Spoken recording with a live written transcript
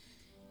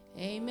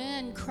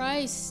Amen.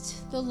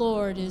 Christ the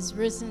Lord is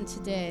risen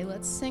today.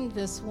 Let's sing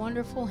this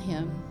wonderful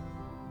hymn.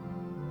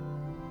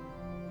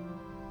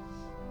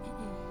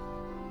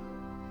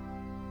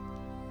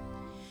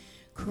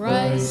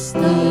 Christ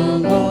the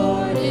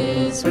Lord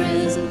is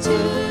risen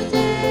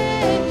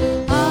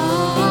today.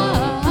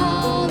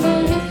 Hallelujah.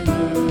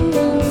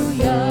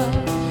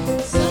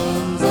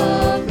 Sons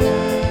of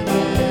men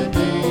and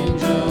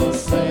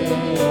angels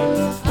sing.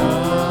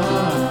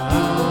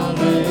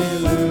 Hallelujah.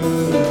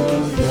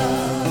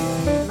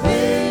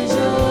 Raise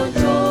your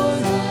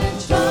joy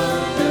and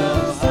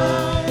triumphs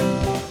high.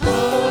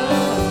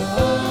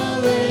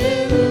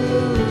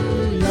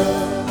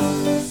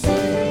 Hallelujah.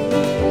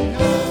 Singing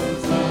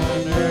hymns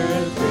on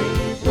earth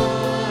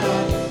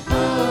reply.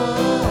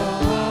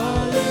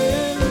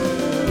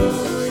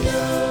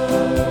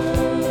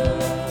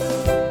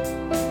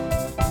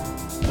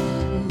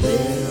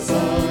 Lives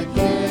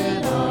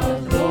again our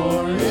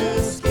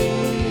glorious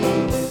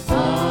King.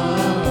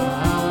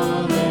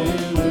 Hallelujah.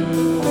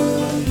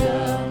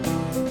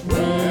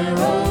 Where,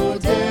 O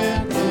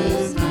death,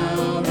 is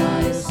now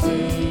thy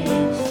sting?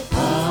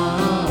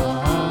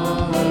 Hallelujah.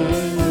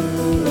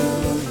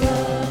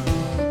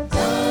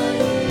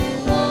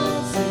 Dying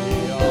once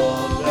he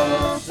all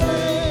doth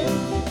say.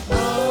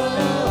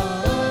 Hallelujah.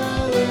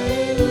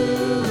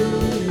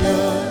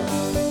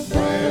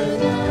 Where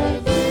thy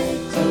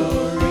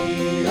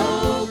victory,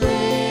 O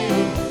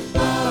grave.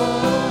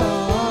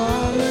 Hallelujah.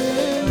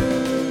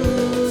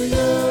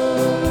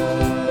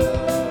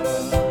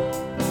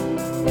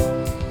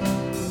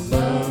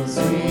 Love's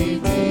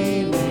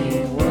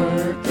redeeming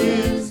work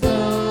is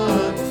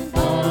done.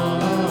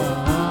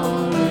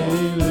 Hallelujah.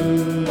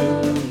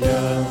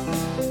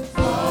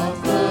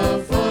 Fought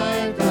the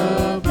fight,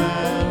 the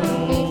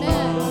battle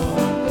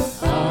won.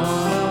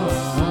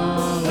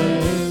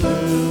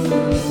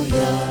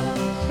 Hallelujah.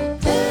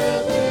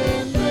 Death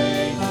in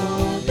vain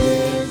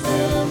gives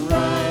him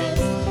rise.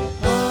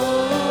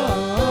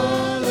 Hallelujah.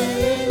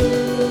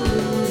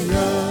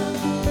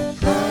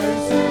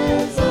 Christ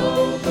has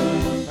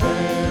opened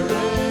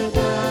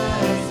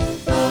paradise.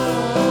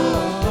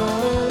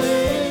 Hallelujah.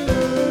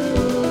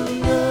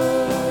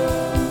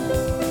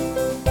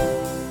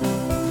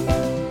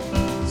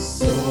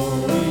 So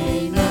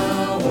we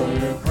now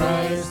where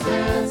Christ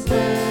has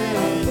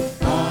led.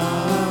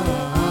 Hallelujah.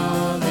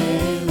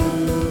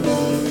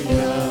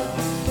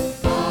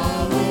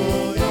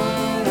 Following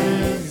our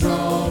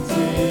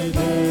exalted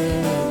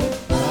end.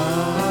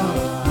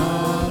 Hallelujah.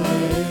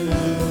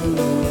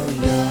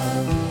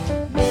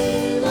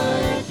 May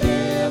like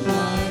him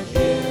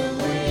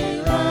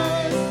we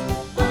rise.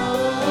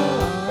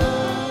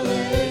 Hallelujah.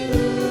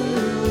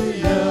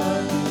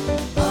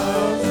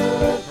 Arms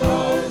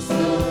across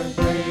the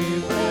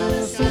grave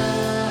and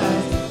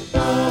skies.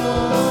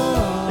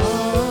 Hallelujah.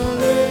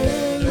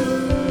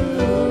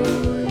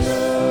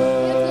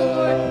 Give the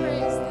Lord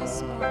praise this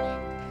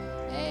morning.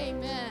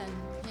 Amen.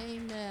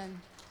 Amen.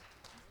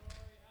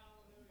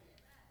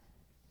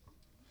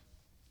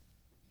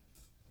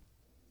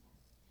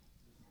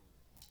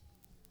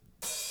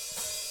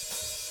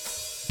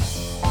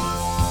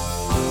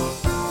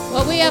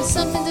 Well, we have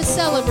something to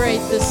celebrate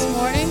this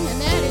morning,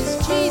 and that is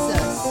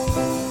Jesus,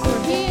 for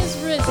he is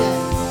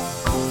risen.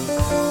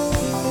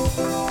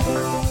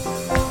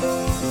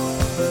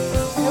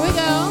 Here we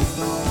go.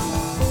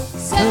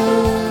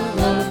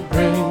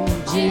 Celebrate,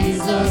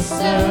 Jesus,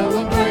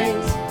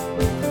 celebrate.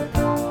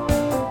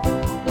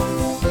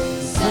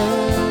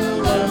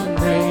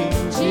 Celebrate,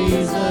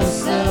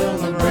 Jesus,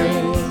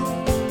 celebrate.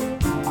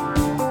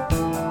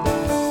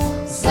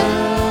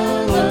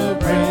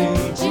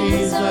 Celebrate,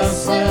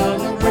 Jesus,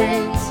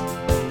 celebrate.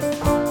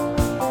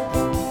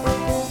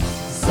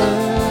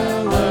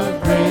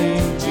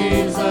 Celebrate,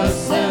 Jesus,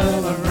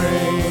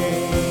 celebrate.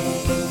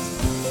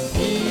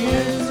 He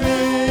is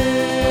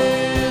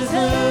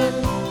risen.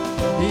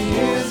 He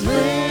is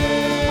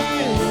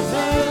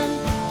risen.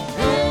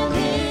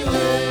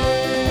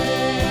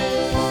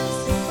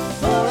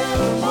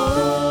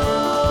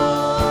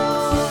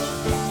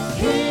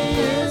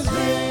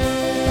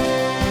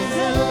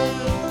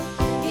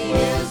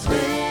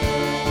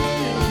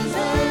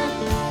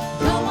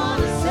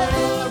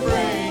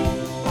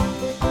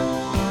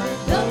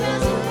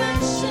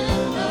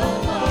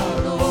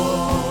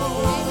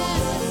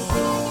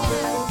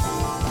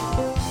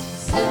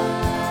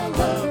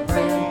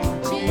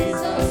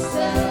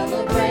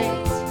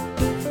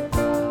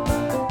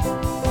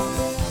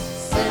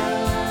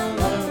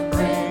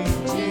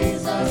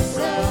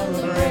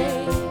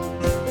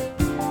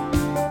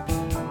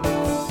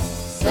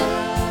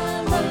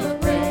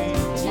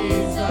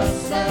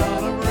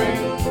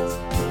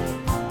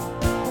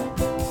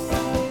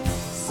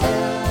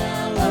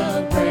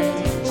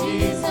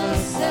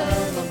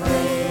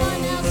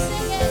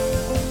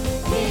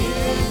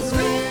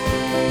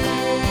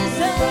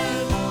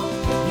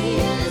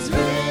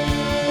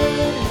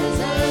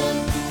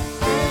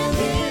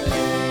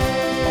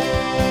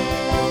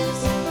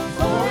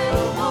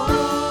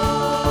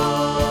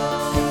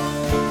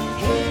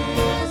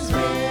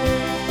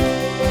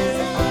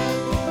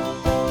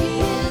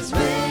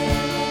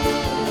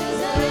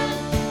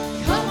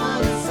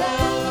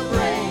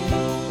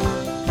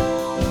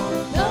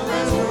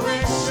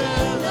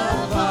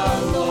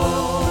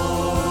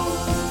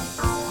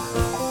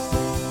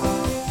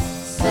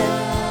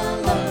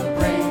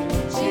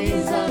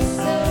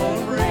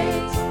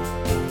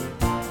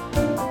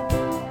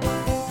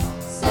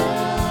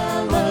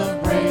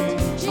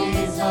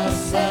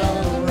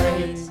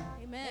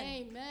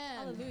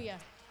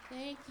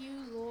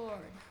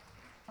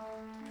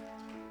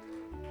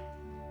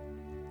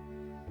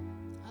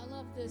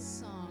 this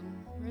song,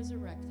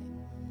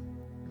 Resurrecting,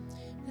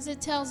 because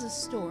it tells a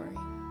story.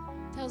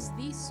 It tells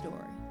the story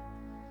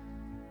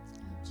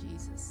of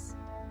Jesus.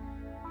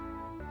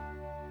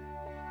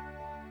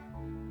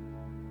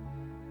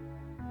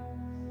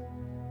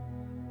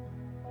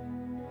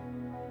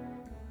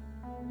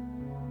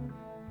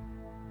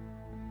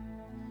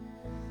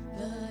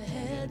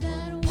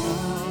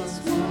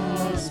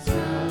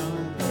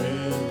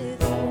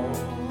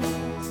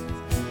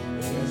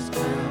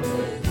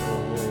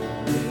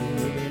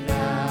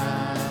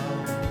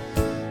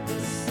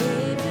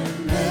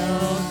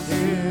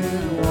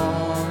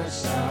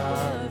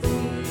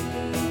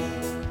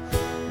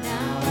 Now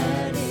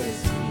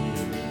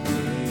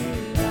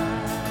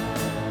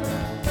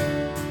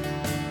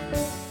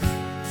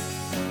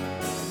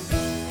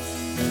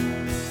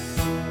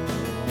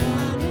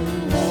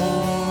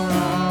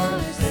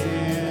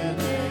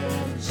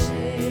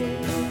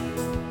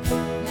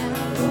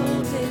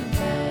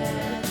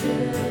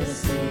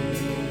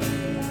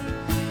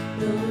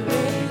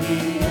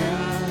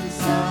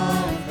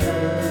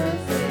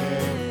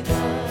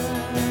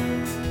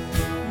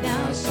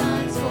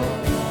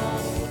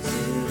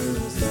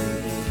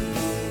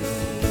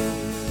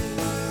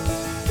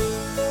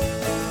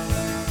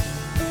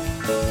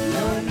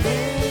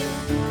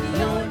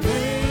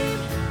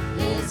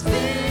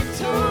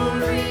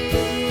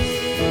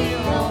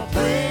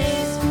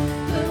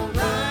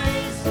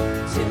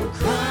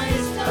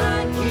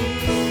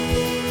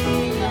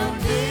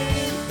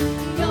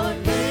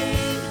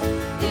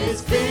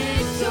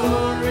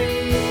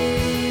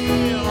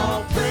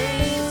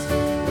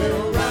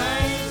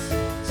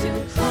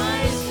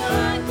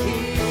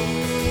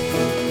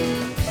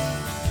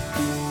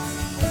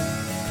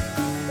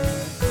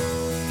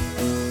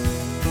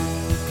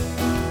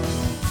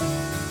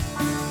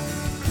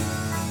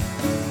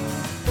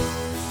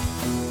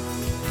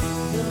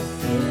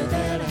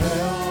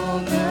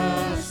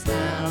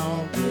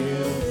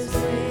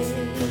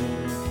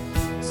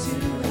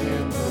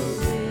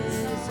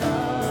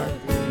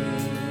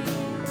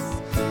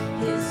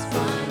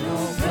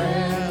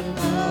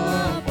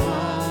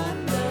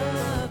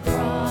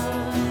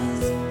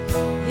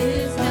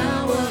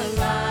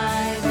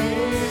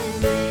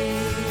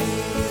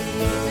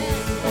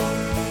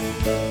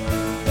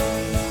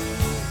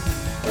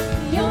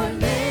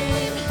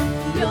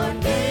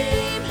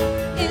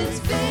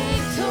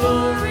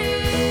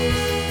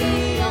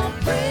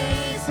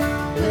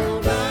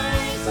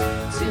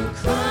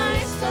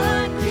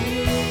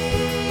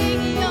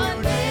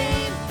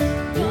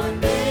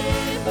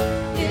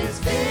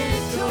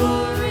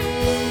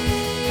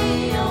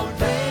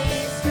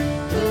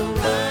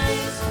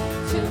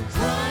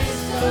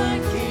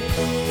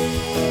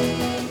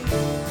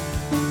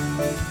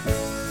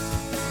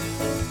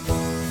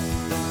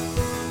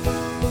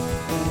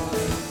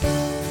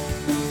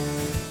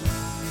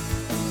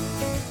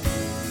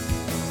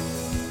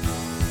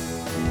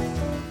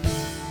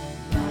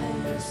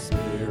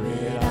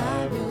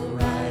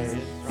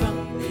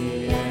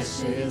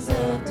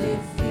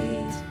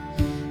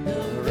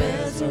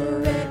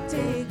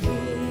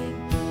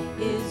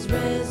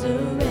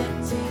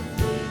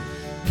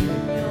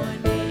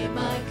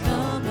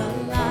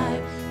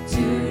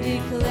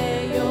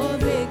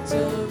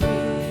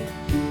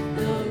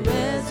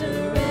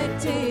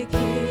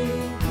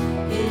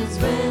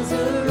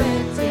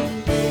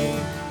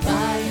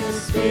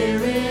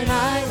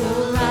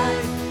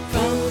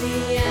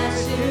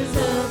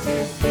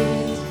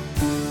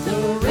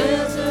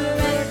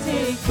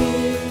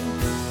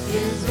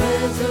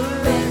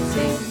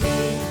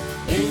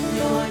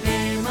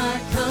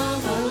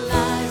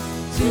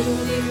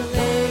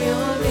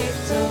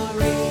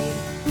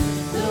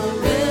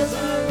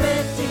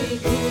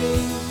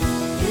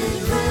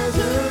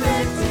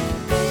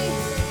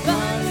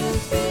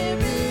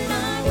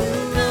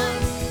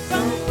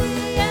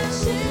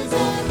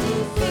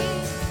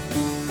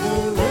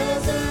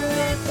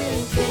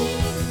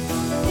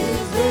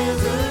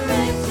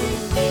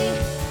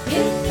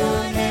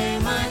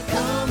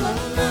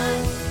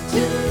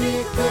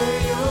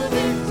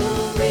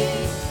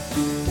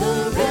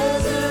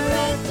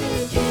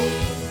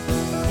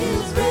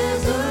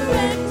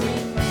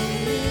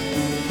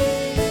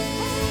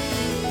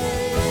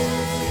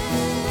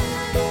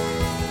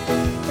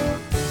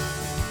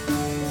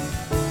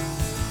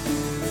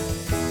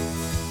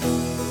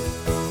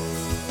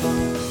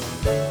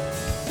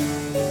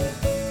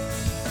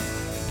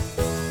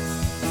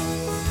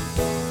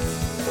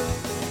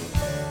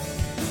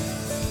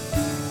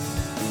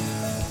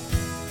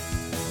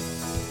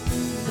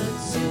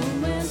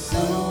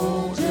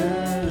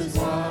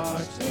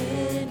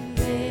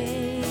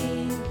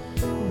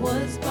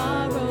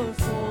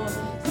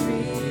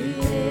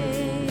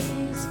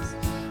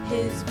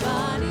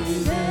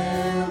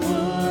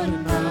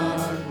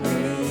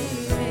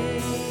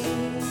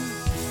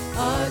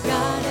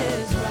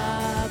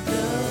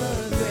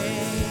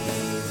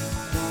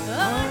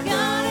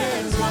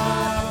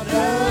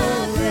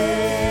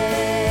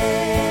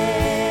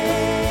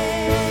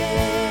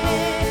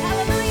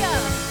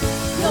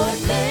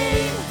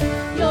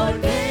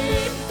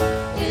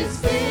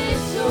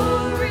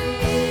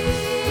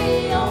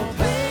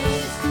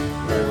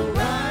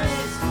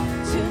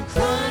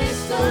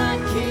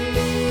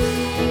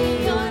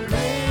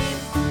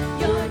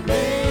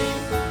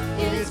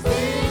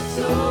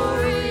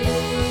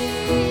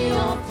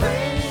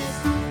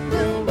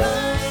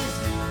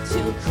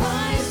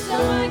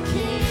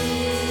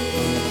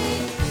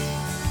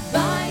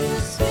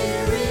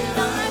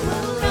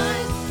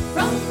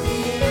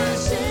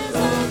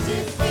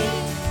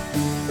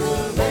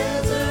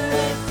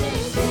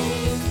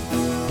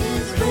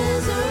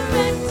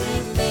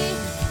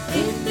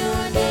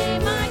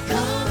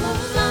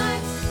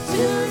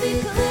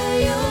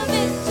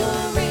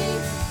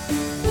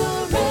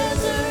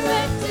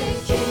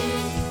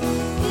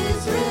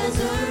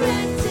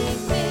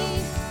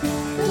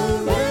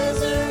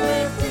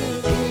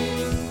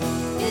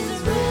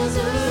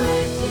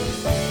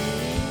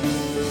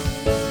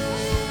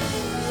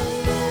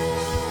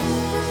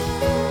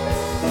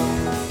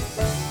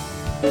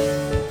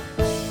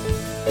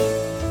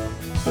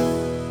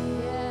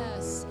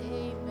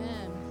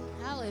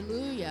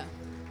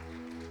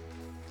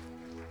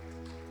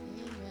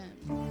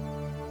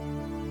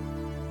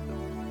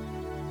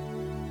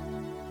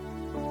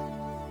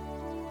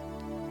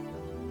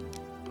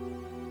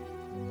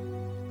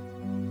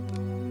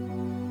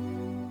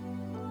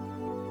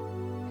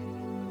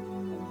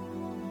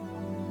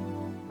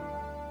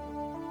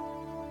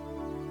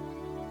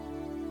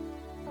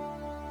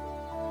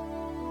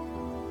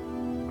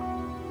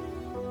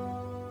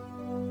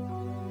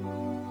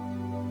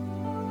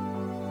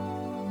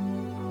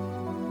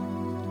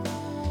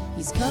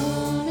He's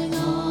coming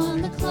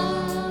on the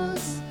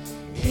clouds.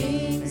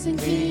 Kings and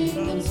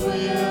kingdoms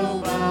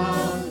will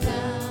bow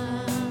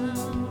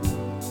down.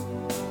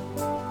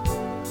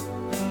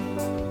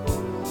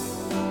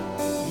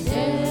 And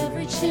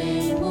every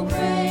chain will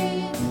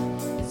break.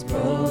 His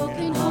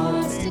broken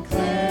hearts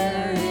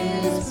declare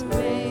His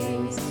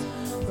praise.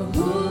 For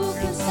who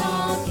can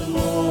stop the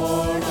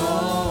Lord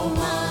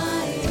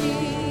Almighty?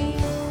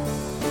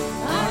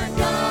 Our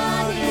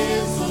God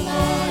is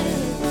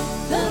alive.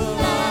 The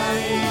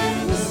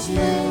Lion was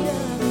Judah.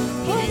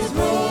 He's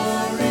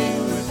roaring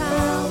with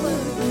power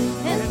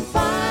and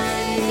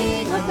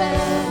fighting a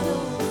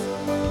battle.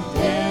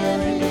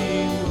 Every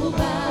knee will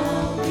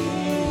bow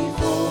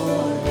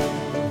before Him.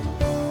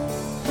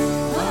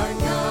 Our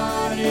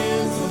God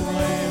is the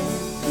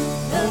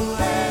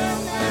Lamb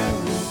that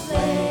was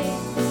slain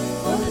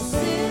for the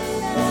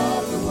sin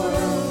of the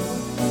world.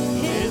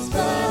 His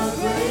blood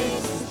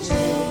breaks the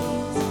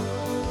chains,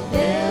 and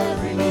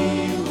every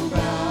knee will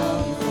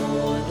bow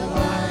before the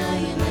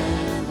Lion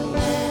and the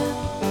Lamb.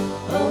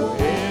 Oh,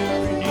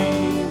 every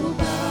knee will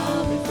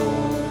bow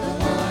before the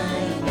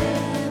Lion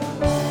and the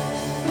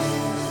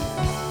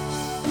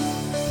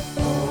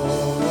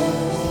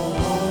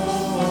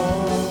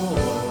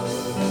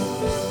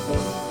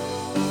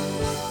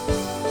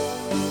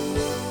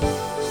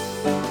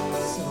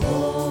So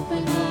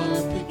open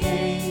up the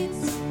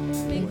gates,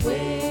 make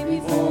way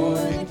before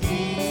the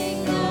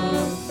King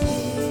of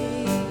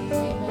Kings.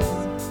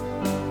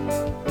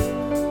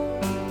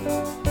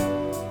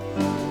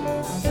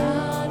 Our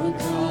God who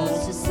comes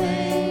to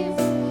save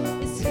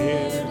is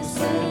here to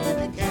set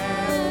the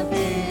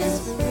captives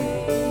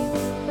free.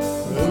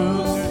 Who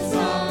can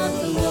stop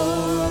the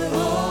Lord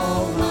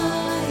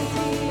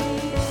Almighty?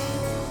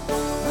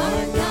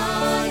 Our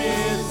God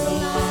is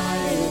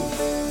alive,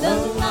 the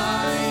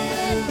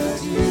Lion of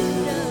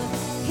Judah.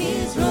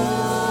 He's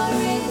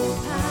roaring with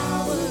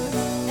power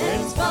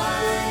and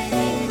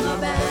fighting our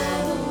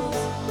battles.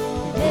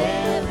 And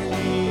every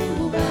knee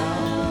will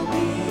bow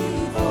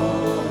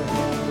before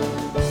Him.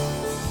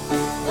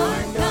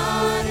 Our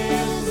God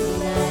is the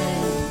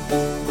Lamb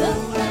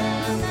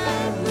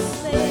that was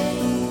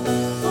slain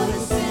for the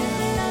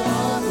sin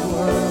of the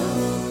world.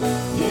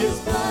 His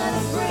blood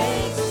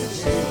breaks the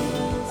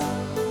chains,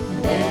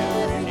 and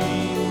every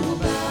knee will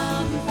bow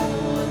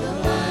before the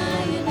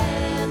Lion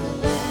and the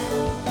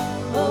Lamb.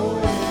 Oh,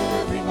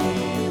 every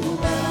knee will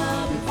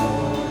bow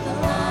before the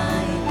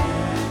Lion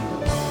and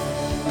the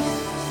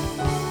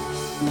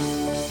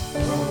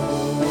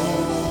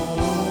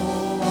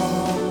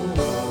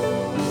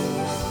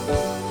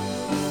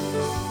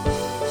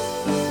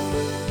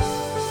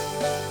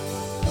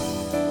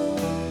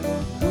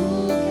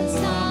Who can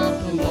stop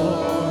the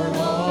Lord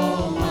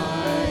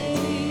Almighty?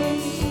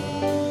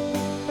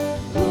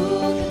 Who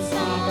can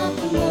stop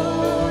the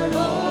Lord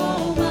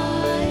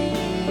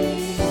Almighty?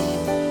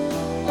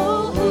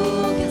 Oh, who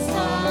can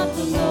stop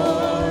the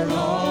Lord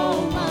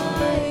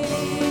Almighty?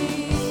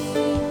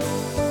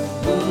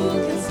 Who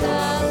can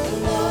stop the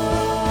Lord?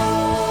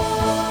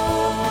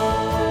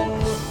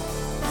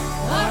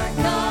 Our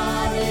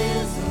God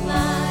is the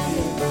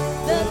Lion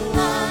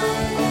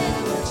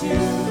of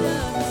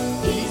Judah.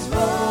 He's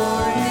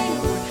roaring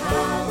with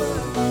power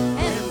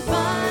and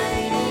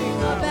fighting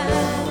our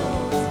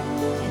battles.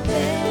 And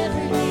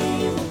every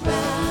knee will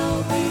bow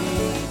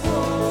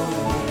before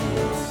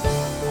Him.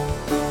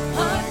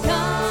 Our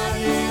God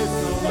is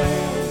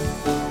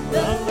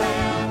the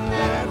Lamb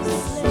that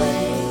was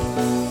slain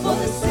for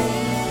the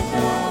sin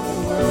of the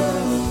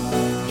world.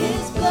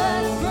 His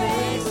blood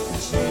breaks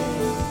the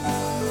chains,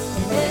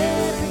 and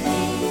every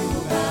knee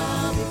will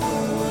bow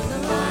before the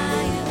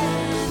Lion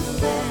and the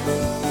Lamb.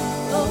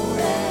 Oh,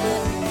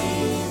 every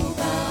knee will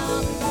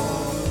bow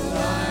before the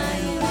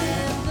Lion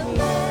and the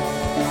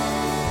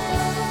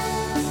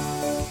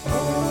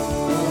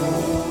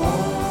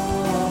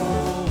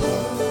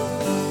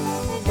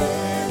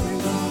Every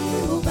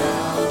knee will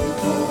bow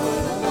before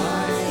the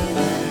Lion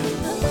and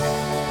the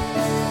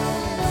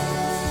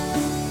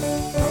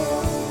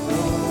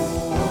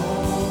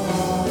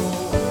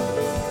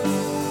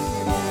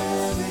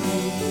Every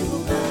knee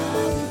will bow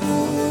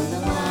before the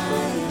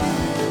Lion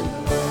and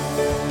the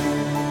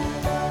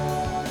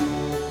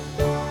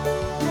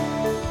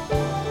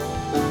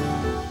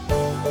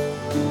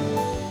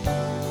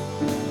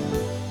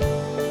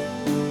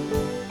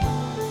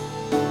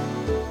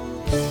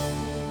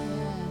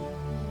Amen.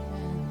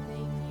 Amen.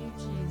 Thank you,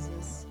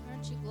 Jesus.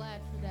 Aren't you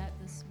glad for that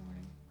this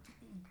morning?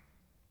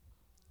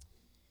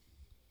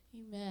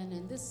 Amen.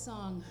 And this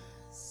song,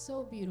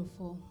 so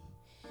beautiful,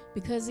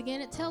 because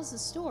again, it tells the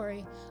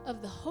story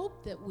of the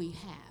hope that we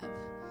have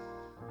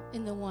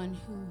in the one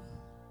who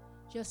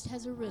just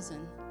has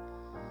arisen.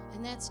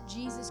 And that's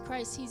Jesus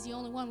Christ. He's the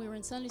only one. We were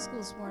in Sunday school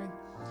this morning.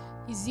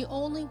 He's the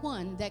only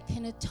one that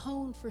can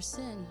atone for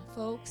sin,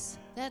 folks.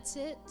 That's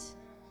it.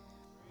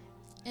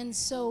 And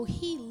so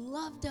he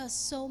loved us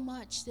so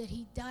much that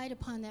he died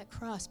upon that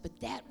cross. But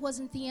that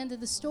wasn't the end of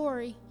the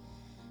story,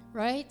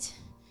 right?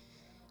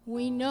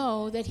 We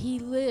know that he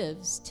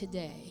lives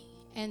today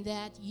and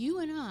that you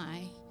and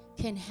I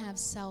can have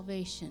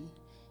salvation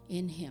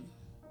in him.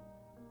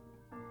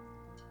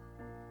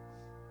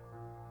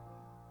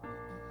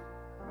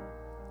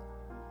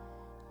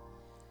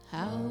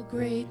 How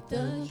great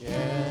the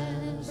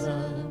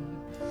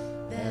chasm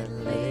that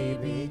lay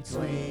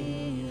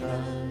between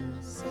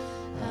us,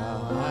 how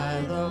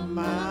high the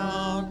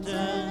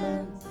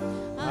mountain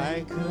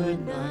I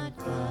could not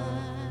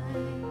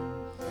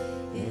climb.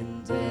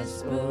 In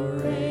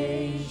desperation,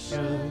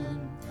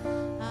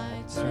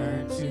 I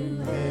turned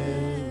to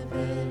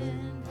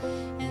heaven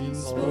and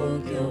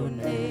spoke your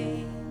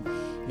name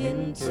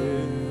into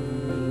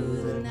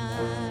the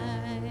night.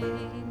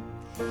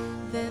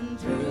 Then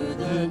through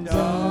the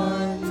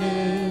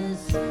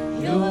darkness,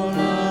 your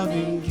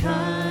loving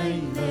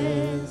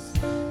kindness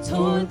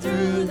tore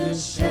through the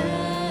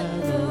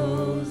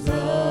shadows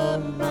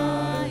of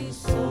my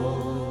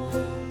soul.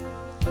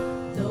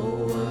 The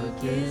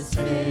work is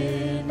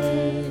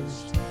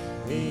finished,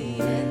 the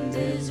end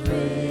is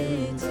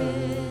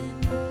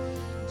written.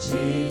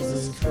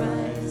 Jesus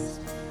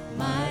Christ,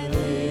 my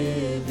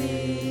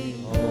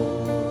living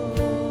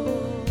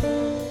hope.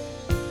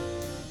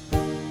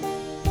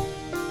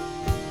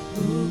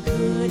 Who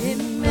could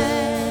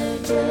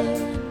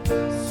imagine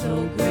so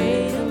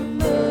great a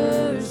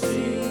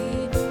mercy?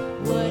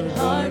 What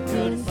heart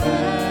could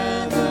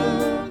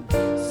fathom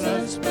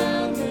such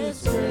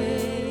boundless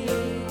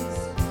grace?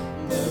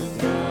 The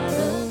God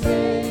of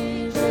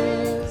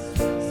ages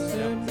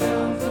stepped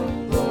down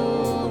from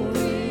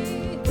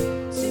glory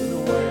to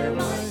wear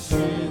my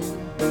sin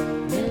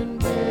and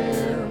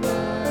bear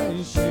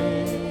my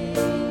shame.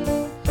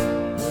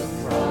 The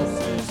cross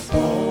is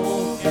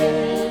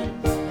spoken,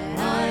 and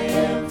I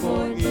am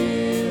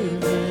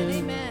forgiven.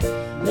 Amen.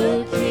 The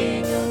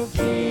King of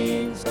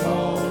Kings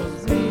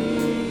calls me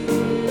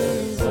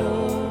his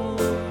own.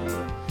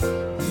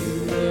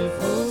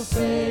 Beautiful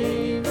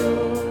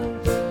Savior,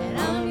 and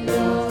I'm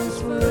yours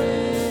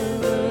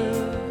forever.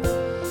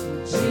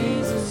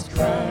 Jesus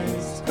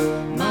Christ,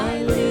 my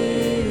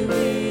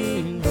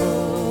living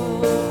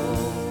hope.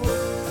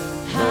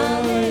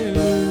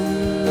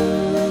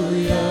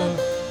 Hallelujah,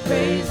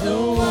 praise the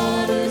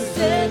one who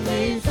set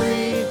me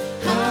free.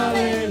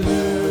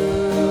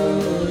 Hallelujah,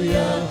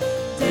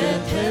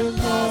 death has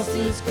lost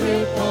its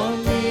grip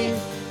on me.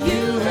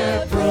 You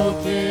have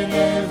broken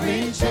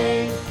every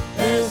chain.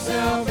 There's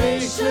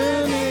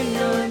salvation in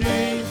your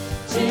name,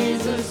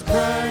 Jesus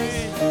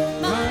Christ,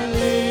 my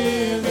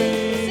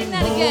living Sing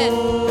that again.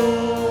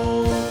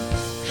 hope.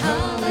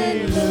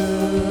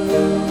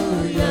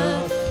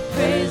 Hallelujah,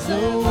 praise the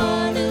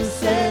one who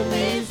set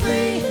me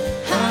free.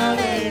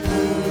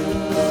 Hallelujah,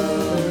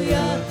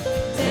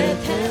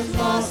 death has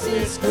lost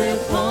its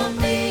grip on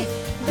me.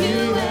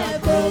 You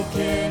have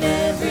broken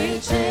every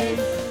chain.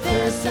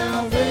 There's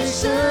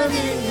salvation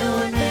in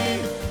your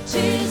name,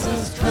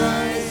 Jesus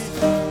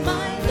Christ,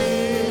 my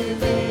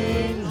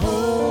living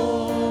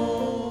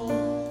hope.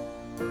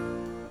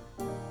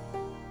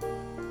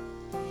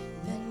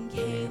 Then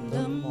came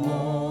the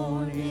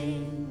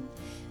morning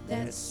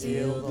that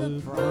sealed the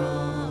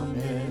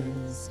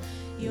promise.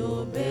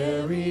 Your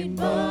buried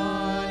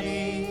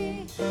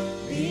body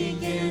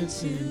began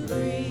to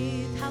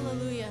breathe.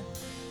 Hallelujah.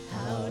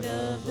 Out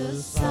of the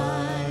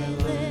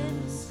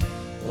silence,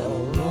 the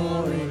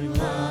roaring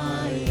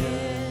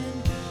lion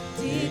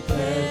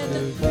declared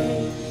the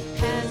grave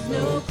has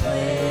no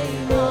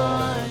claim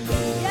on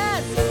me.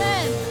 Yes,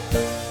 amen.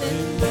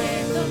 Then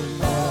came the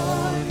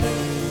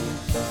morning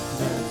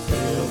that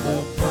sealed the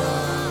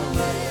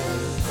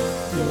promise.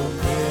 Your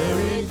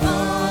buried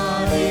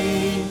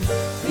body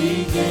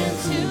began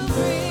to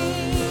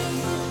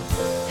breathe.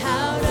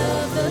 Out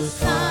of the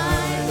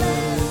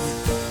silence,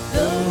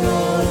 the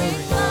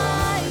roaring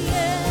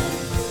lion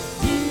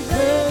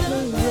declared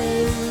the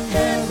grave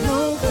has no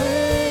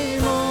claim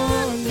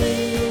on me.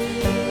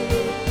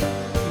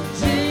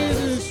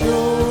 Jesus,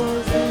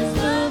 yours is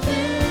the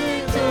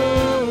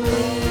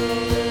victory.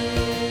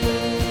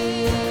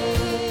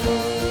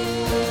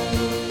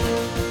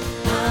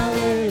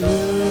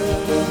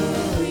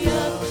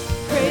 Hallelujah,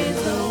 praise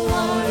the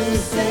one who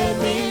set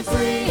me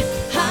free.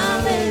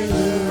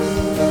 Hallelujah,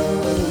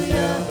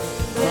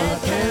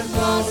 death has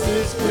lost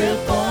its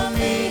grip on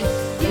me.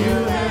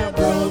 You have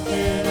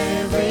broken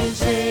every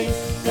chain.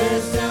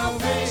 There's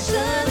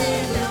salvation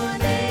in your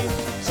name,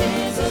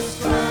 Jesus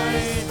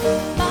Christ,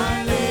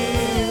 my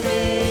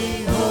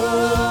living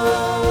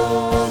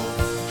hope.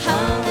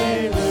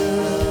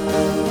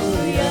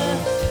 Hallelujah,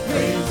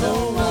 praise the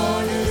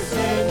one who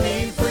set me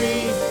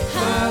free.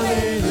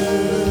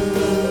 Hallelujah,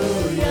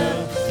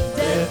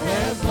 death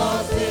has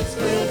lost its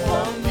grip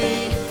on me.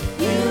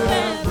 You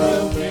have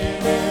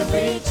broken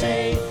every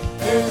chain.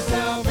 There's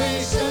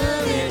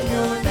salvation in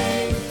your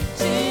name,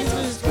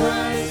 Jesus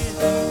Christ,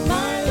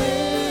 my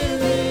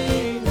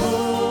living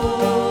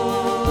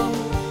hope.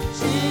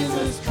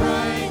 Jesus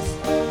Christ,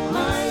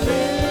 my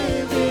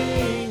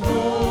living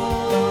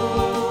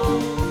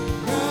hope.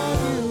 God,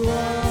 you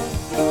are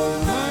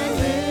my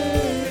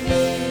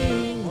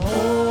living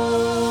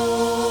hope.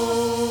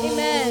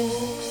 Amen.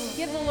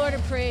 Give the Lord a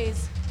praise.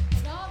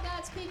 And all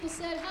God's people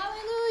said,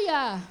 hallelujah.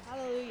 Hallelujah.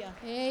 Hallelujah.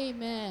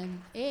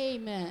 Amen.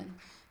 Amen.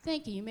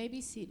 Thank you. You may be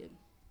seated.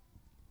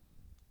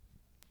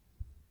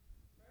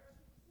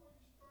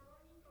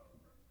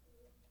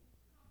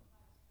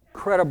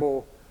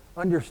 Incredible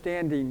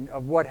understanding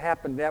of what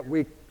happened that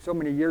week so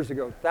many years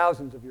ago,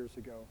 thousands of years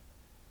ago.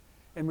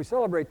 And we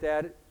celebrate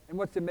that. And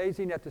what's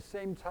amazing, at the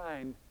same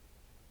time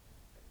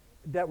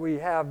that we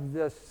have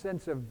this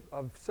sense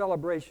of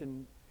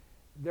celebration,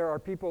 there are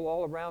people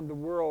all around the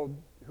world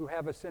who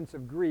have a sense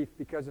of grief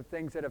because of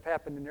things that have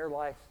happened in their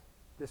life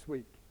this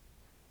week.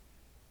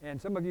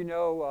 And some of you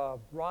know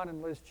Ron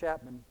and Liz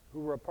Chapman,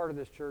 who were a part of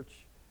this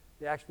church.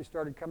 They actually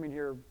started coming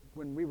here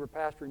when we were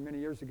pastoring many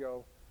years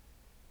ago.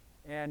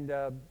 And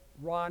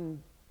Ron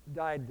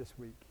died this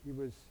week. He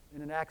was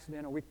in an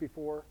accident a week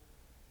before.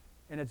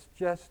 And it's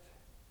just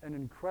an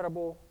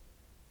incredible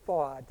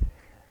thought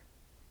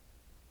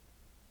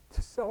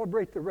to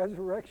celebrate the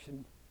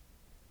resurrection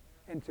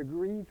and to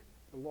grieve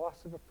the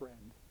loss of a friend.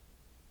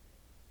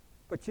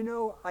 But you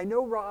know, I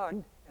know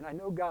Ron and I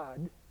know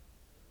God,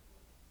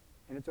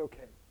 and it's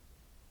okay.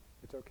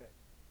 It's okay.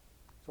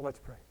 So let's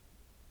pray.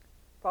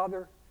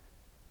 Father,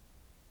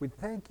 we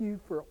thank you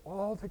for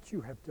all that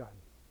you have done.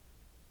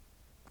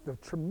 The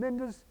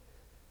tremendous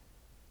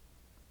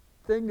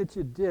thing that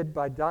you did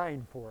by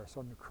dying for us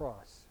on the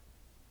cross.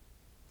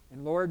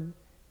 And Lord,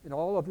 in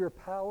all of your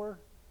power,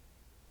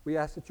 we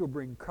ask that you'll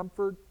bring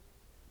comfort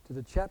to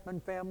the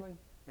Chapman family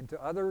and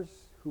to others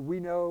who we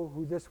know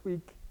who this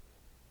week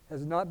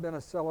has not been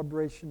a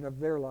celebration of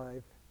their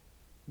life.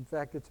 In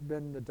fact, it's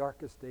been the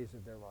darkest days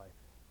of their life.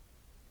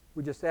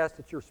 We just ask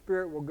that your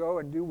Spirit will go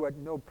and do what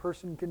no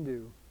person can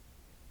do.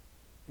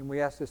 And we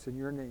ask this in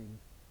your name.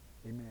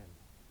 Amen.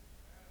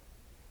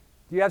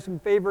 Do you have some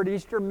favorite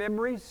Easter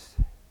memories?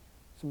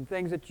 Some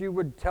things that you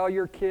would tell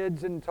your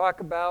kids and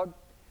talk about?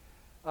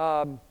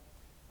 I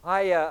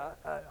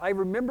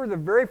remember the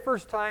very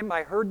first time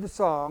I heard the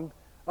song,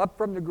 "Up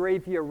from the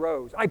Grave He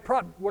Arose."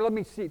 Let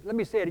me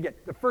say it again.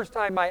 The first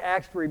time I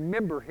actually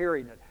remember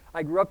hearing it.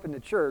 I grew up in the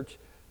church,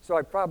 so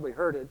I probably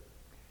heard it.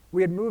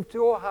 We had moved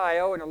to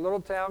Ohio in a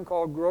little town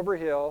called Grover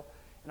Hill,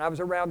 and I was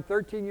around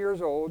 13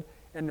 years old.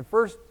 And the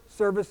first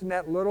service in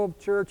that little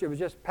church, it was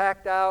just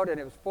packed out and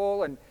it was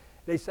full, and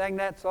they sang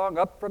that song,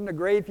 "Up from the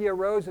Grave He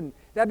Arose," and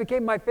that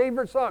became my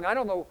favorite song. I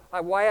don't know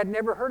why I'd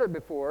never heard it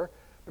before,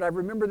 but I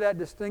remember that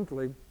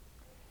distinctly.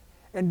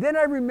 And then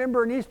I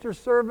remember an Easter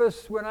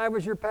service when I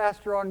was your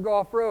pastor on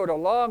Gulf Road a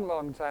long,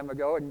 long time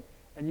ago, and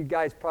you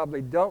guys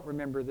probably don't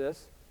remember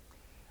this.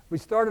 We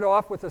started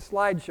off with a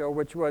slideshow,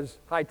 which was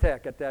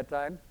high-tech at that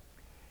time.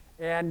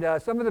 And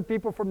some of the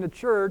people from the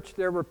church,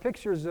 there were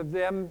pictures of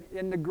them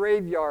in the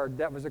graveyard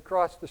that was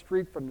across the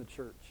street from the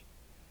church.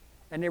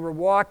 And they were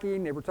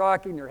walking, they were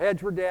talking, their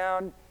heads were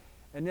down.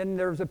 And then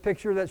there was a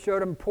picture that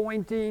showed them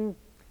pointing.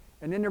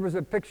 And then there was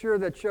a picture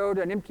that showed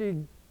an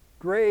empty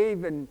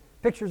grave and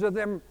pictures of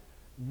them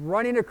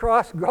running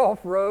across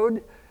Gulf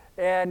Road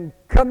and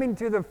coming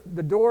to the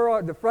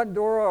front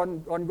door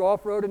on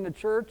Gulf Road in the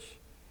church.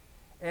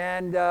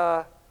 And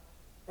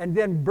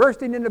then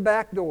bursting in the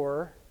back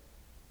door.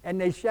 And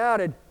they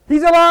shouted,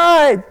 "He's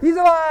alive! He's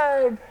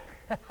alive!"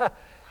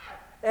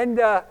 And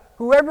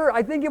whoever,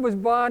 I think it was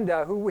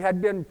Vonda, who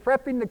had been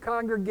prepping the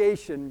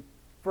congregation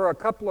for a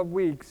couple of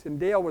weeks, and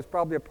Dale was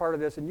probably a part of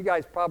this, and you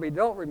guys probably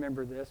don't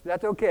remember this, but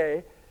that's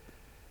okay.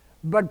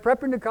 But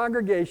prepping the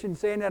congregation,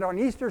 saying that on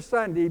Easter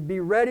Sunday, be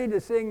ready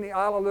to sing the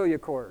Hallelujah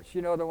chorus.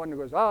 You know, the one that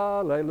goes,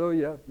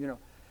 "Hallelujah," you know,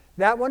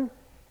 that one.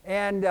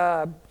 And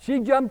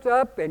she jumped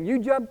up, and you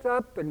jumped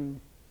up,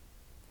 and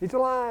he's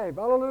alive,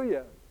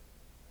 hallelujah.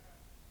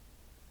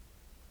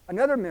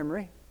 Another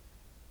memory,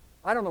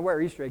 I don't know where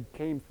Easter egg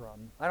came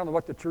from. I don't know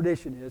what the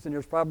tradition is, and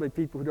there's probably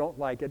people who don't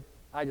like it.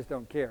 I just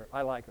don't care.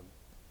 I like them.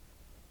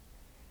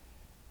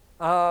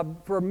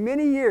 For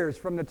many years,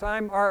 from the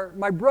time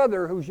my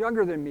brother, who's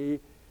younger than me,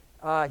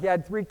 he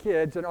had 3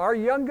 kids, and our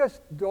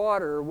youngest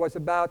daughter was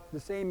about the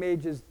same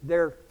age as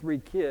their 3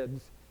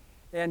 kids.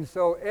 And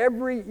so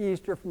every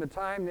Easter from the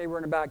time they were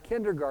in about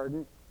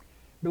kindergarten,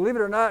 believe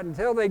it or not,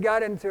 until they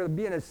got into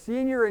being a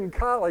senior in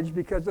college,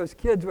 because those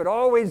kids would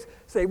always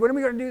say, "When are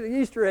we going to do the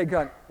Easter egg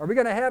hunt? Are we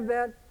going to have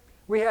that?"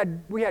 We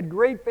had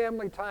great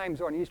family times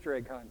on Easter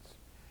egg hunts.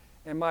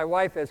 And my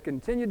wife has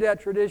continued that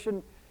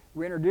tradition.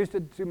 We introduced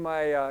it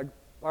to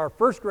our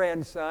first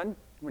grandson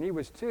when he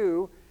was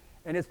 2,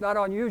 and it's not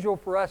unusual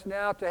for us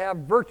now to have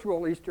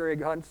virtual Easter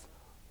egg hunts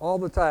all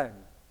the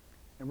time.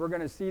 And we're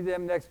going to see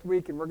them next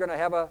week, and we're going to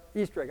have a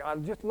Easter egg. I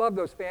just love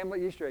those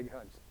family Easter egg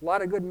hunts. A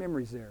lot of good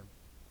memories there.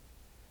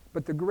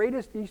 But the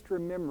greatest Easter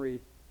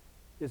memory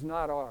is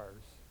not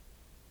ours.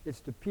 It's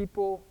the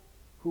people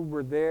who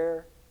were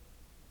there,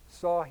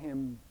 saw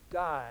him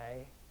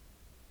die,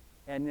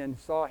 and then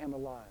saw him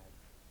alive.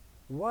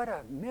 What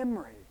a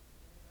memory.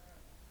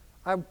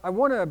 I'm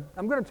going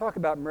to talk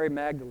about Mary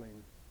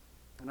Magdalene,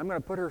 and I'm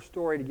going to put her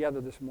story together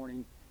this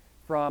morning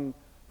from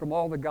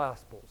all the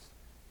Gospels.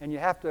 And you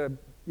have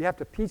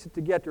to piece it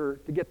together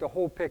to get the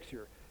whole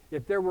picture.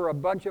 If there were a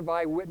bunch of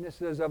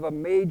eyewitnesses of a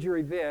major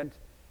event,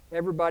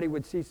 everybody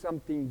would see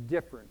something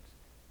different.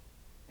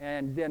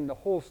 And then the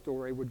whole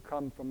story would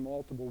come from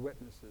multiple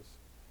witnesses.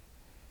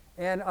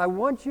 And I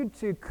want you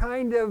to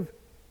kind of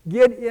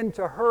get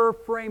into her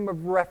frame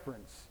of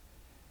reference.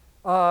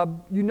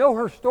 You know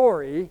her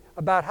story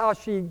about how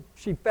she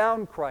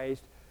found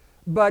Christ,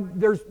 but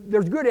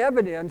there's good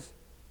evidence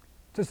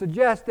to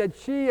suggest that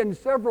she and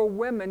several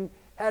women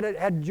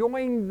had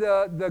joined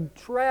the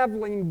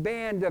traveling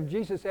band of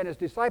Jesus and his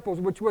disciples,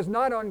 which was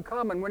not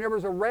uncommon. Whenever there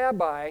was a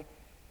rabbi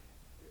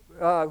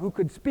who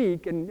could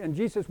speak, and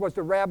Jesus was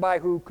the rabbi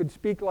who could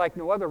speak like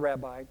no other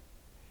rabbi,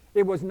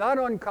 it was not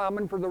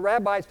uncommon for the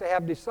rabbis to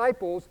have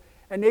disciples,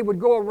 and they would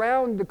go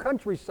around the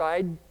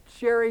countryside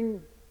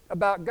sharing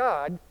about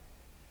God.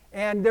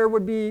 And there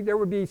would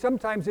be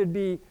sometimes it'd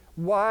be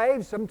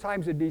wives,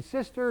 sometimes it'd be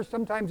sisters,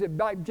 sometimes it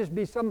might just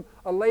be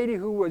a lady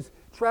who was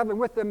traveling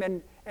with them,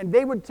 and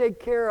they would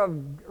take care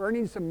of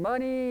earning some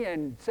money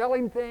and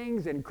selling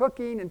things and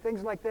cooking and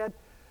things like that.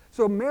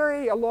 So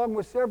Mary, along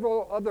with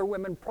several other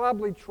women,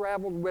 probably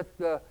traveled with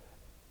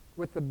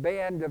the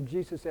band of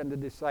Jesus and the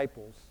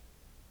disciples.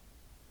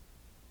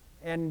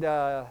 And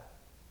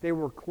they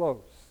were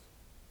close.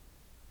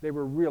 They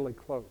were really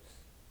close.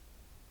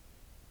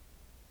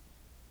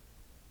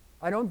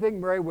 I don't think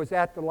Mary was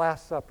at the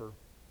Last Supper.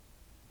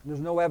 There's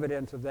no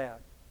evidence of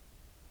that.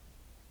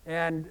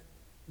 And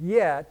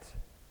yet,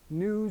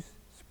 news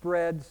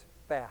spreads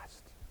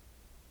fast.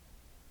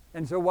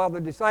 And so while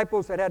the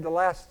disciples had had the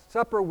Last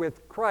Supper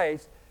with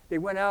Christ, they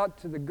went out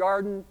to the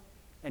garden,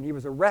 and he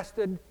was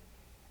arrested.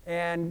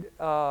 And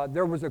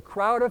there was a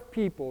crowd of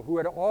people who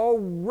had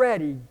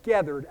already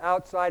gathered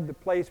outside the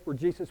place where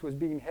Jesus was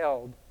being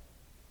held,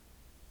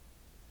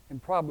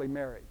 and probably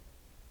Mary.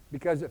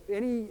 Because if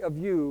any of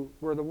you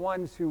were the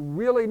ones who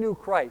really knew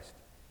Christ,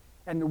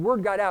 and the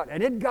word got out,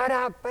 and it got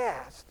out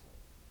fast,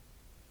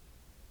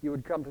 you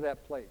would come to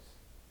that place.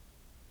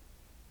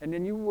 And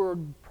then you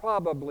would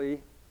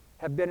probably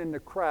have been in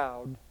the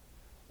crowd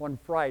on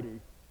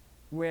Friday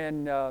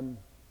when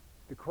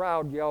the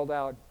crowd yelled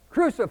out,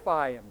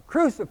 "Crucify him,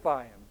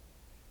 crucify him."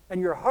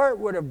 And your heart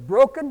would have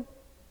broken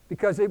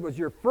because it was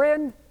your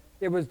friend,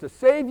 it was the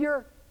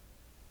Savior.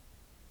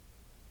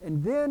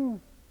 And then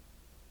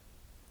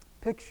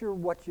picture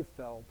what you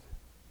felt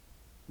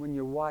when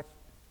you watched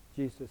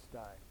Jesus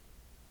die.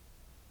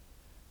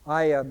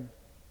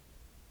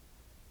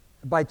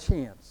 By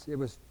chance, it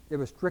was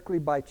strictly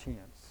by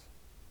chance.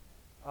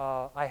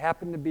 I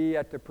happened to be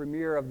at the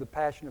premiere of The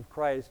Passion of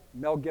Christ.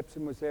 Mel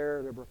Gibson was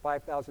there. There were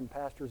 5,000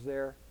 pastors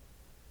there.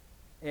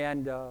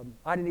 And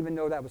I didn't even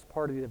know that was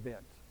part of the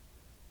event.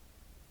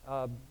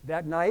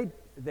 That night,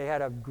 they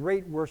had a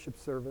great worship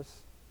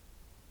service.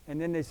 And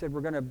then they said,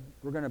 we're going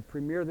to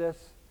premiere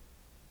this.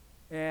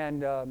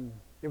 And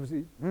it was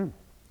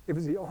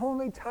the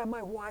only time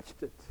I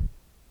watched it.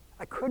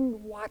 I couldn't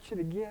watch it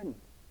again.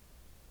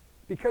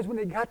 Because when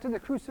they got to the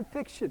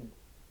crucifixion,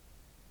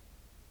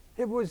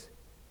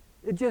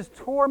 it just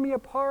tore me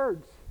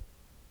apart.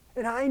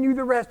 And I knew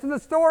the rest of the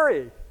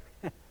story.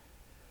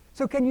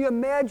 So can you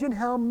imagine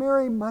how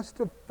Mary must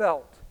have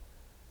felt?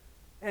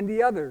 And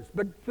the others,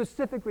 but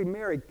specifically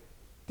Mary.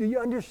 Do you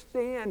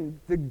understand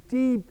the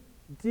deep,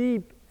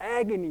 deep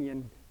agony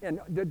and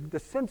the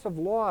sense of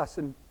loss?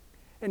 And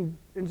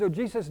so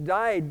Jesus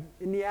died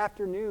in the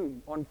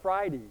afternoon on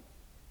Friday.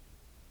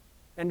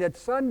 And at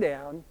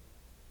sundown,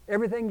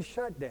 everything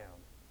shut down.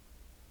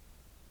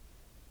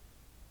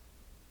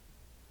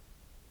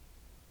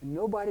 And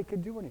nobody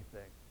could do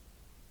anything.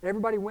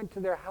 Everybody went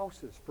to their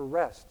houses for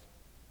rest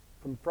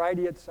from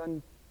Friday at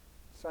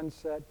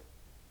sunset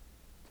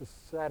to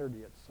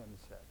Saturday at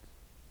sunset.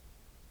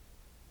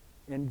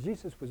 And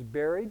Jesus was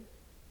buried.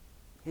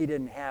 He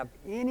didn't have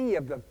any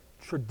of the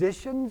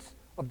traditions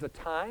of the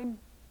time.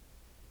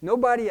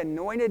 Nobody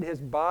anointed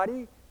his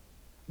body.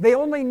 They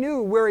only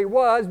knew where he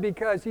was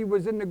because he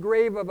was in the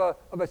grave of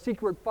a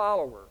secret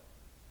follower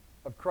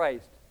of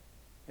Christ.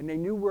 And they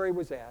knew where he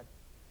was at.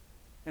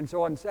 And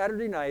so on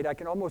Saturday night, I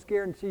can almost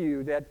guarantee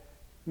you that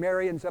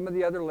Mary and some of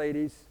the other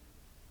ladies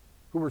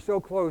who were so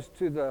close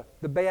to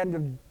the band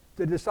of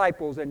the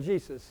disciples and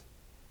Jesus,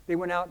 they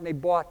went out and they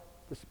bought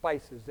the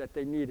spices that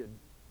they needed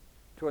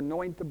to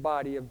anoint the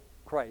body of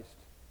Christ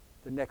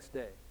the next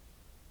day.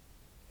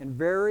 And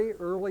very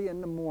early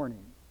in the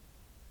morning,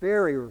 they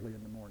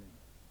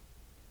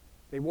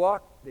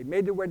walked, they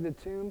made their way to the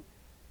tomb.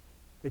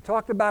 They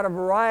talked about a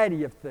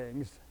variety of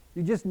things.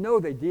 You just know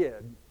they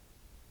did.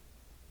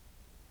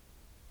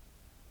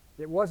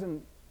 It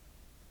wasn't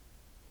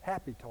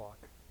happy talk,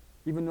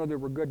 even though there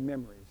were good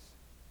memories,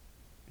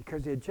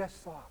 because they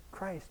just saw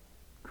Christ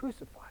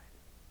crucified.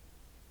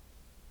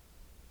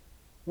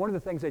 One of the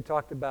things they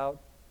talked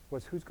about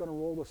was who's going to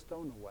roll the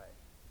stone away,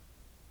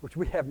 which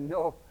we have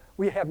no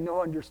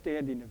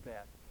understanding of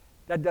that.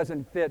 That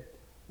doesn't fit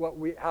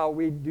how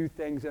we do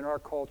things in our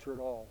culture at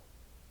all.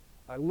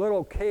 A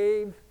little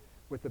cave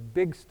with a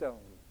big stone.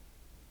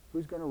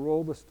 Who's going to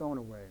roll the stone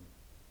away?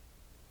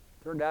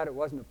 Turned out it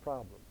wasn't a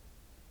problem.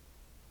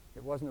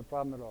 It wasn't a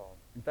problem at all.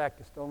 In fact,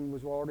 the stone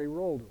was already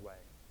rolled away.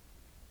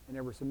 And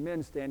there were some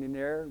men standing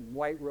there in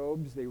white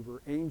robes. They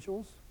were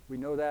angels. We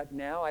know that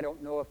now. I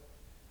don't know if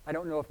I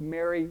don't know if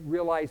Mary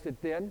realized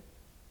it then,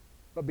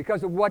 but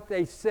because of what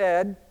they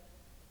said,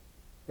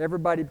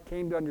 everybody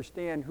came to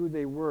understand who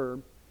they were.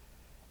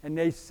 And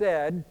they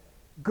said,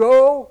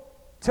 "Go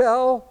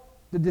tell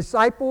the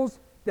disciples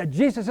that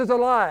Jesus is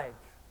alive."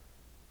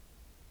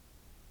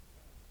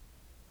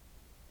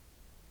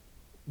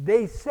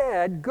 They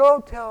said, "Go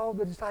tell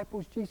the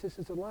disciples Jesus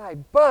is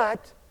alive."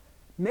 But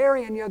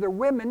Mary and the other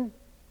women,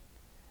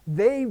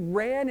 they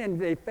ran and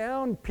they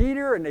found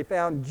Peter and they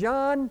found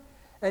John,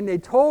 and they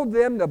told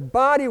them the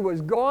body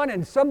was gone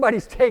and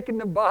somebody's taken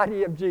the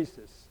body of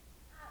Jesus.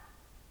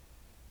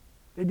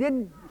 They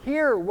didn't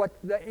hear what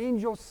the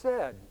angel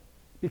said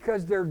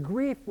because their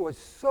grief was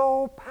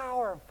so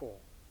powerful.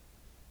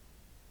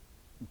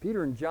 And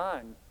Peter and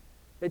John,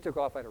 they took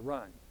off at a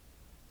run.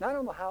 Now, I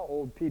don't know how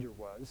old Peter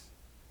was.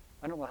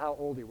 I don't know how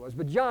old he was,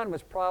 but John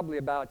was probably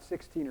about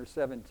 16 or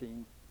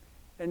 17.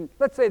 And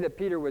let's say that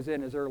Peter was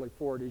in his early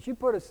 40s. You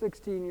put a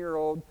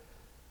 16-year-old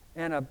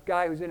and a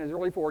guy who's in his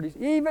early 40s,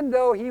 even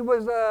though he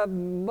was a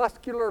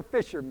muscular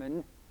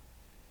fisherman,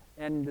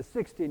 and the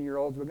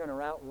 16-year-olds were going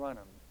to outrun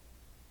him.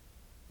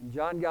 And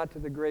John got to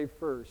the grave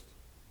first,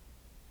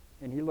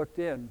 and he looked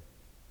in,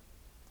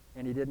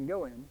 and he didn't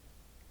go in.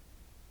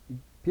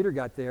 Peter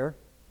got there,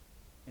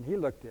 and he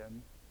looked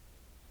in,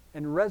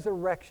 and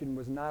resurrection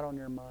was not on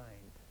their mind.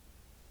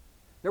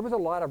 There was a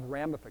lot of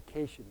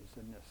ramifications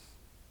in this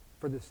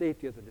for the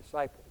safety of the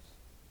disciples.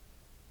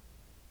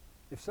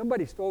 If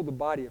somebody stole the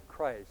body of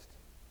Christ,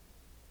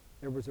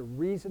 there was a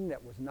reason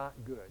that was not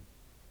good.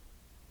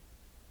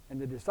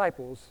 And the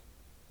disciples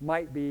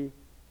might be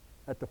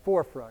at the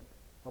forefront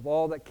of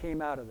all that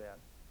came out of that.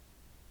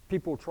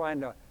 People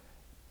trying to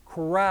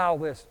corral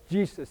this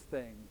Jesus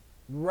thing,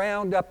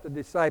 round up the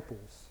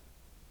disciples.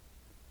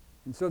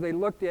 And so they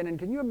looked in, and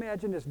can you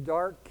imagine this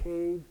dark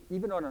cave,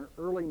 even on an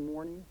early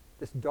morning,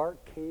 this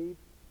dark cave,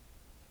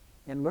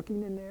 and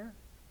looking in there,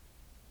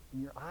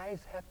 and your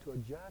eyes have to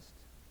adjust,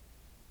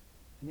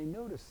 and they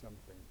notice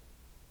something.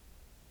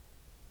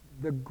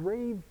 The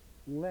grave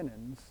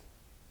linens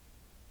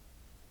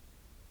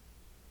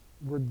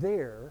were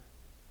there,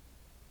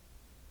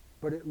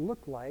 but it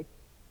looked like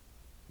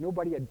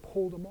nobody had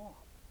pulled them off.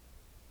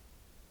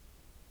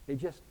 They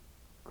just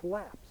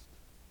collapsed.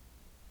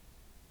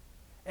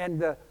 And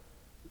the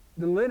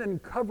linen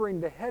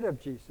covering the head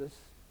of Jesus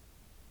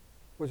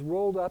was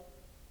rolled up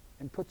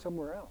and put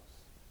somewhere else.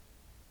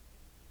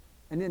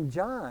 And then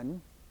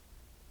John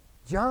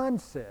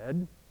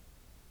said,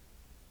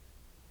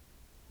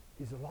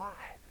 "He's alive."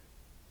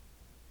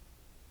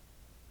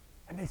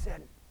 And they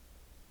said,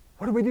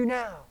 "What do we do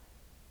now?"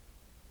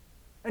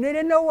 And they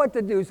didn't know what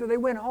to do, so they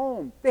went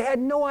home. They had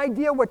no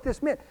idea what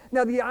this meant.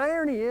 Now, the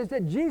irony is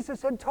that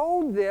Jesus had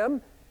told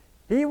them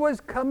he was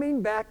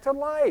coming back to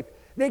life.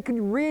 They could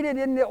read it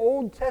in the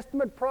Old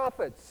Testament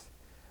prophets.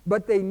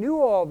 But they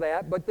knew all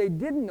that, but they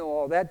didn't know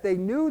all that. They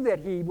knew that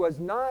he was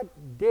not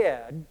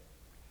dead,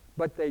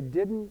 but they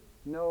didn't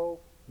know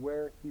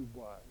where he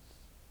was.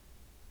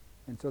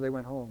 And so they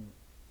went home.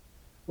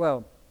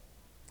 Well,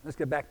 let's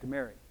get back to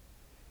Mary.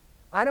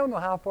 I don't know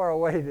how far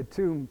away the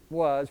tomb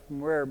was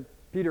from where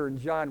Peter and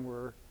John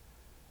were,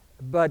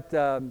 but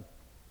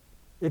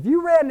if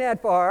you ran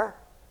that far,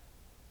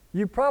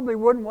 you probably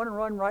wouldn't want to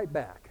run right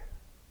back.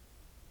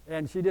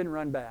 And she didn't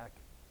run back.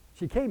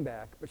 She came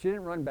back, but she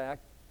didn't run back.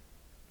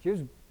 She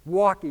was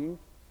walking,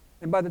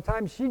 and by the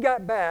time she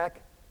got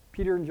back,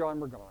 Peter and John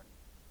were gone.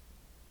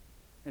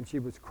 And she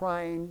was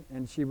crying,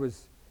 and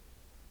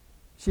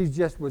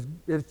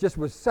it just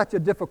was such a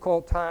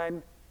difficult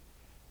time,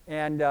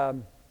 and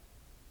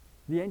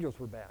the angels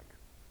were back.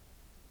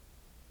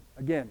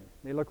 Again,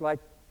 they looked like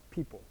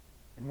people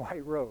in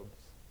white robes.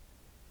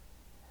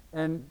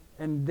 And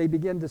they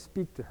began to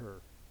speak to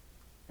her.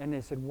 And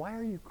they said, "Why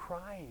are you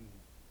crying?"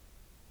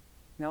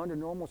 Now, under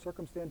normal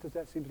circumstances,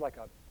 that seems like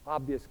an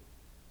obvious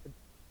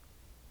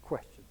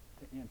question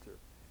to answer.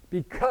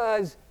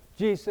 Because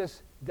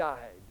Jesus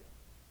died.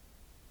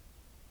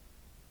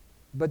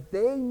 But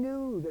they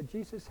knew that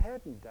Jesus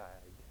hadn't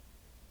died.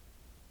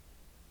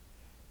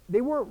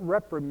 They weren't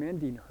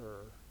reprimanding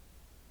her.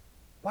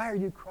 "Why are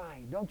you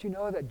crying? Don't you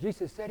know that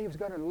Jesus said he was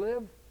going to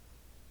live?"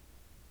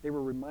 They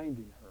were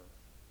reminding her.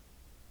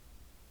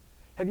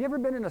 Have you ever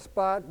been in a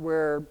spot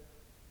where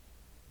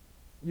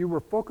you were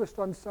focused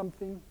on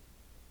something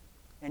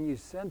and you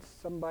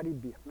sensed somebody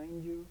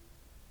behind you?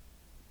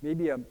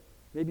 Maybe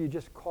you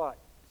just caught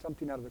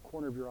something out of the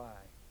corner of your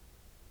eye.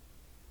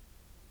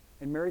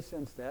 And Mary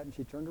sensed that, and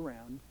she turned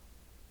around,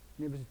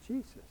 and it was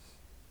Jesus.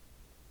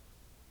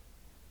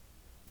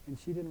 And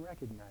she didn't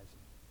recognize him.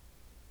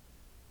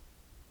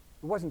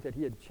 It wasn't that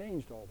he had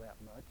changed all that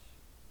much,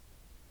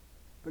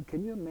 but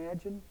can you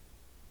imagine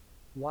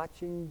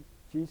watching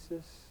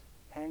Jesus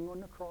hang on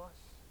the cross,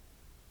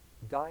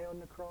 die on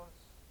the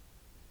cross,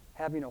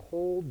 having a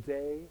whole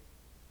day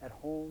at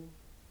home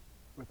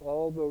with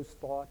all those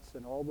thoughts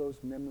and all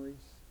those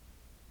memories,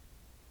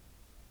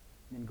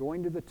 and then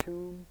going to the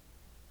tomb,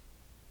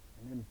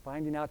 and then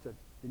finding out that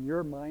in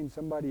your mind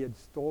somebody had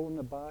stolen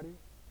the body?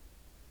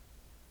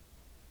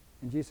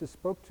 And Jesus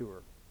spoke to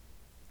her.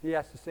 He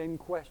asked the same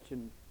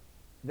question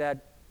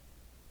that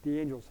the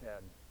angels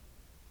had.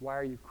 Why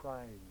are you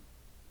crying?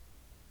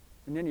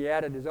 And then he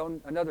added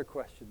another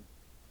question.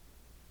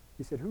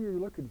 He said, who are you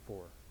looking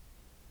for?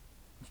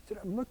 She said,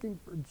 I'm looking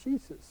for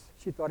Jesus.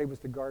 She thought he was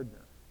the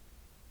gardener.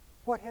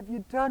 What have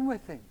you done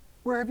with him?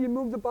 Where have you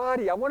moved the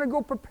body? I want to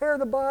go prepare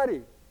the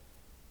body.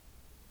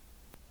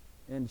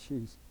 And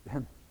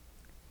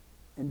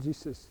and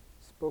Jesus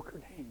spoke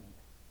her name.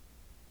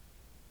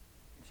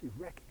 And she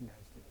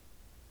recognized it.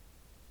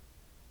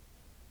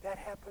 That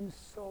happens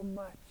so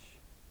much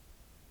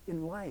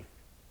in life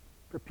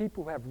for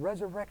people who have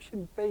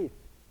resurrection faith.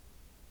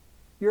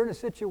 You're in a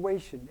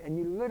situation and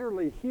you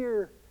literally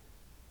hear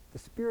the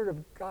Spirit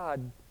of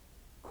God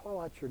call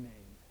out your name.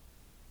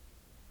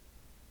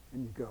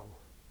 And you go,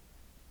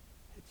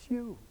 it's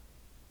you.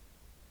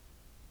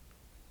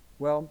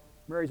 Well,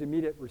 Mary's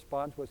immediate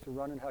response was to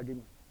run and hug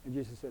him. And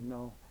Jesus said,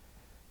 no,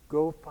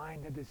 go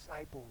find the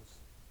disciples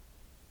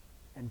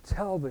and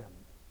tell them.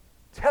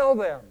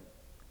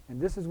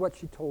 And this is what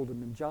she told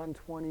him in John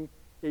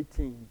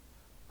 20:18.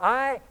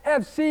 I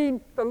have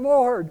seen the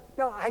Lord.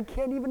 Now, I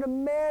can't even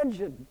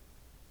imagine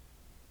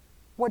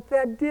what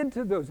that did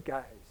to those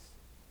guys.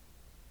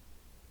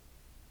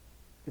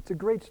 It's a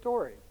great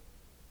story.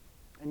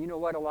 And you know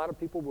what? A lot of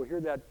people will hear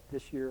that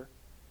this year.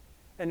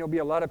 And there'll be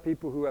a lot of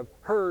people who have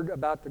heard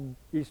about the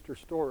Easter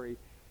story.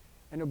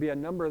 And there'll be a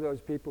number of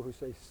those people who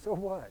say, so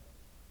what?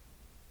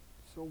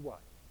 So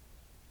what?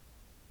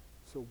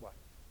 So what?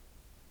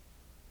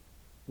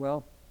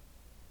 Well,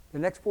 the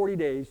next 40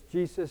 days,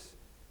 Jesus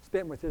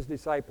spent with his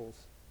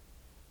disciples.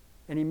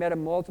 And he met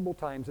them multiple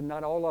times, and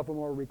not all of them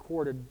are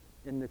recorded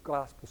in the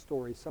gospel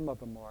stories. Some of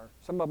them are.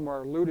 Some of them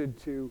are alluded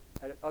to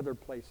at other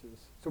places.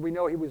 So we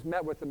know he was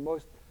met with them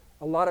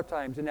a lot of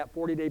times in that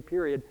 40-day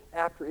period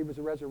after he was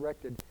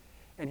resurrected.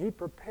 And he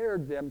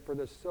prepared them for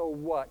the so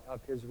what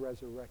of his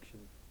resurrection.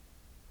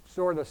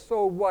 So the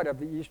so what of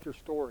the Easter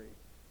story.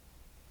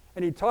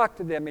 And he talked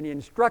to them and he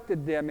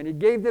instructed them and he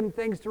gave them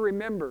things to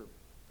remember.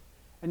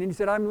 And then he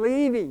said, I'm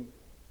leaving.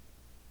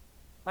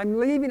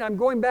 I'm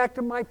going back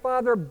to my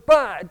Father,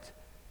 but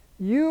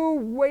you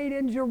wait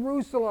in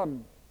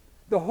Jerusalem.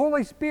 The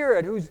Holy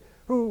Spirit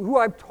who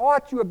I've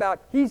taught you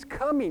about, he's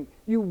coming.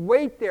 You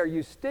wait there,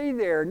 you stay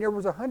there. And there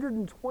was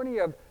 120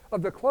 of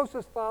the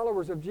closest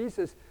followers of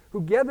Jesus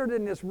who gathered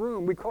in this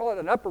room. We call it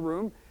an upper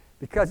room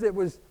because it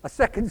was a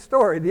second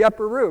story, the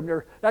upper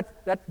room.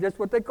 That's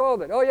what they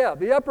called it. Oh yeah,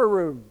 the upper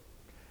room.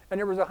 And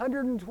there was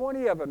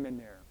 120 of them in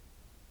there.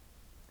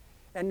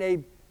 And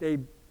they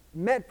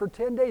met for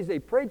 10 days. They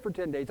prayed for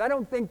 10 days. I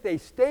don't think they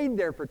stayed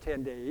there for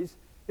 10 days.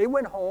 They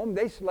went home,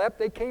 they slept,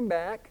 they came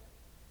back.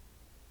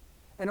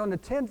 And on the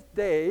 10th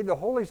day, the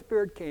Holy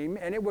Spirit came,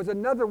 and it was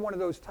another one of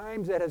those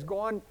times that has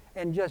gone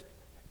and just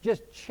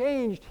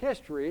changed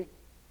history.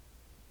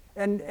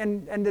 And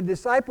the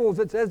disciples,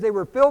 it says they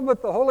were filled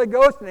with the Holy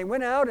Ghost, and they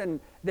went out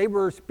and they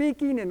were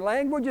speaking in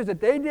languages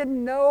that they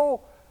didn't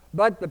know,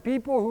 but the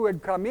people who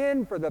had come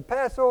in for the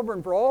Passover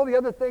and for all the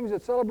other things, the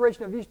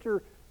celebration of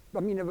Easter,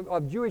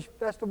 of Jewish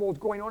festivals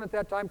going on at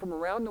that time from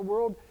around the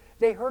world,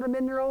 they heard them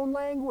in their own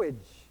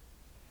language.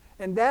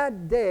 And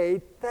that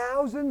day,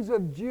 thousands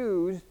of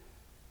Jews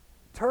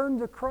turned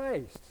to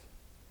Christ.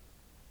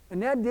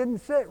 And that didn't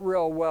sit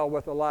real well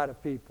with a lot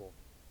of people,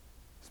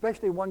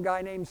 especially one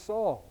guy named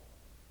Saul.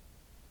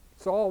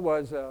 Saul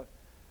was a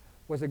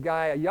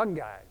young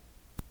guy.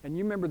 And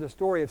you remember the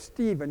story of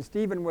Stephen.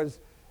 Stephen was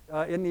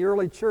in the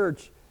early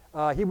church.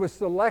 He was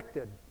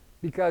selected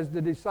because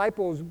the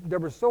disciples, there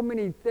were so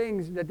many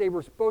things that they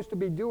were supposed to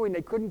be doing,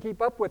 they couldn't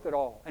keep up with it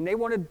all. And they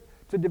wanted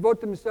to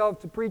devote themselves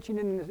to preaching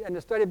and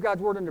the study of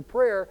God's Word and to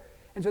prayer.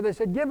 And so they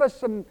said, give us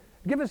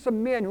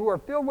some men who are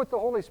filled with the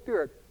Holy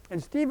Spirit.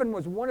 And Stephen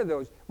was one of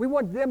those. We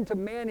want them to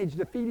manage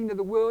the feeding of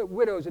the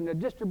widows and the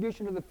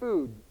distribution of the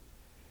food.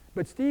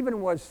 But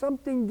Stephen was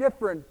something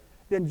different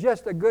than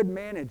just a good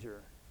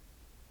manager.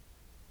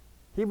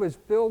 He was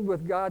filled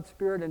with God's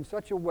Spirit in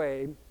such a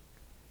way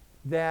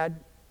that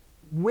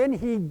when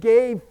he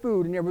gave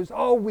food, and there was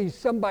always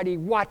somebody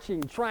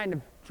watching, trying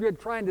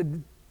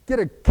to get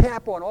a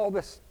cap on all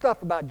this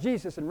stuff about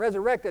Jesus and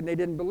resurrected, and they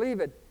didn't believe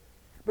it.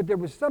 But there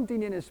was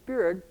something in his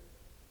spirit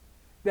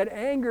that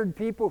angered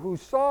people who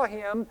saw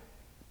him,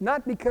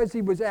 not because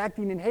he was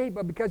acting in hate,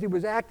 but because he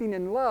was acting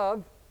in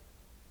love.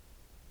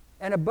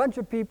 And a bunch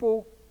of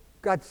people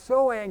got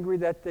so angry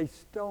that they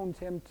stoned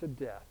him to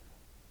death.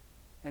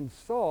 And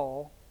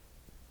Saul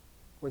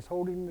was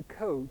holding the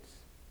coats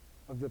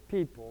of the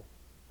people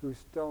who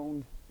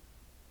stoned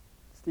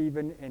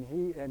Stephen,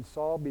 and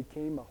Saul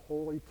became a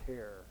holy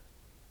terror.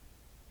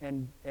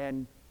 And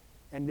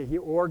he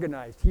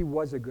organized. He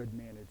was a good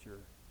manager.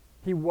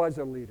 He was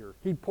a leader.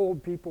 He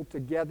pulled people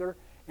together,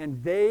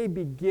 and they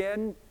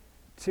began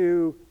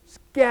to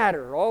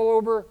scatter all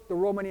over the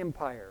Roman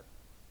Empire.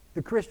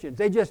 The Christians,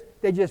 they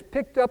just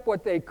picked up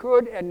what they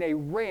could and they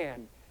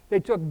ran. They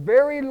took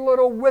very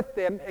little with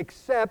them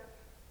except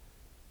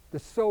the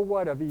so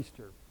what of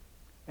Easter.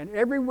 And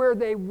everywhere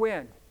they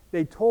went,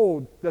 they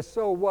told the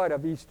so what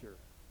of Easter.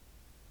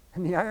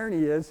 And the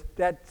irony is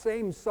that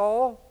same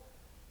Saul,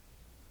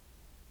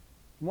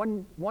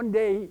 one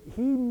day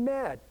he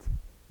met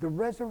the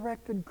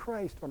resurrected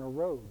Christ on a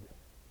road.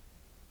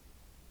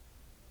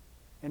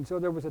 And so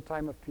there was a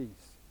time of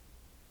peace.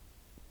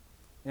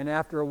 And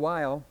after a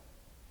while,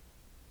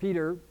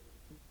 Peter,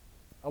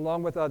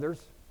 along with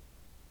others,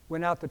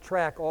 went out to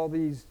track all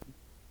these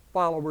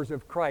followers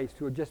of Christ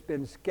who had just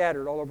been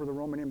scattered all over the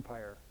Roman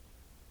Empire.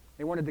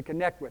 They wanted to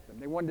connect with them.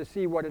 They wanted to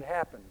see what had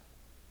happened.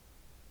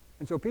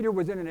 And so Peter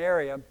was in an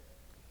area,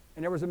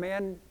 and there was a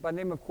man by the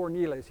name of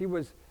Cornelius. He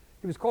was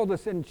called a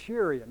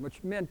centurion,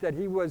 which meant that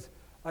he was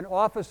an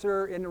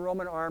officer in the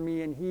Roman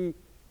army, and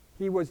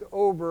he was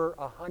over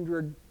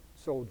 100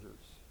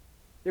 soldiers.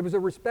 It was a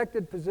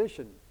respected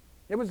position.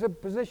 It was a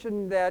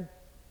position that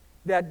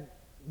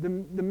the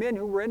men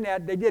who were in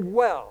that, they did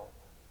well.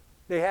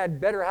 They had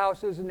better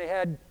houses, and they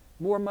had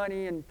more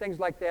money and things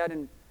like that.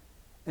 And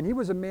he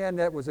was a man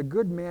that was a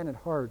good man at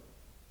heart.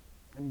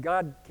 And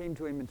God came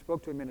to him and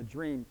spoke to him in a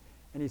dream,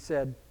 and he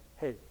said,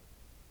 hey,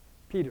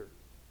 Peter,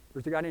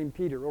 there's a guy named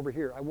Peter over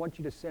here. I want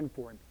you to send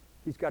for him.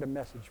 He's got a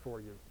message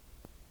for you.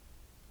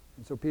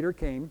 And so Peter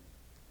came,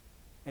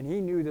 and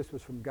he knew this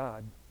was from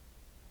God.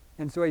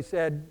 And so he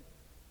said,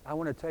 I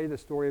want to tell you the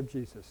story of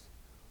Jesus.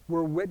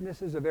 We're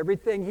witnesses of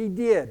everything he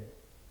did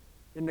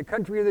in the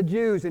country of the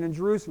Jews and in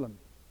Jerusalem.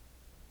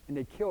 And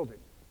they killed him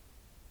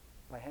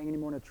by hanging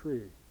him on a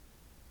tree.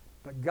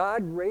 But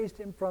God raised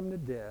him from the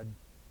dead,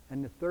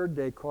 and the third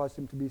day caused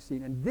him to be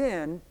seen. And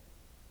then,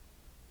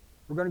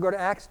 we're going to go to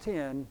Acts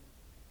 10,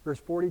 verse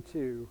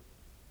 42.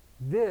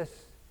 This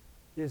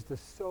is the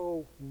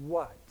so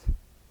what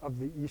of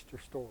the Easter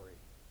story.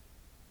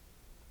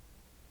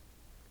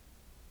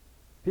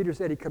 Peter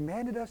said, he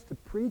commanded us to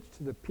preach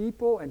to the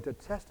people and to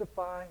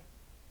testify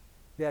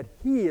that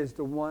he is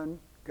the one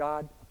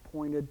God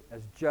appointed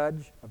as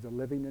judge of the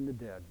living and the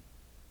dead.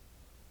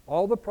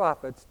 All the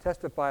prophets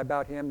testify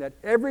about him that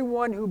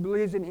everyone who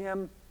believes in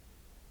him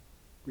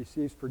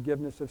receives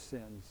forgiveness of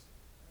sins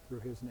through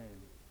his name.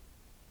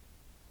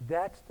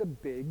 That's the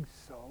big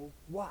so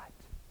what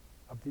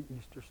of the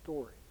Easter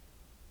story.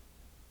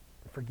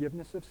 The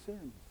forgiveness of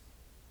sins.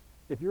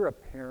 If you're a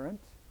parent,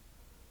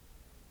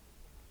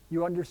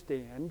 you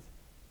understand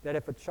that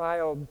if a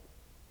child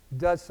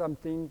does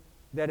something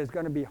that is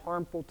going to be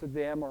harmful to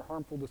them or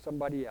harmful to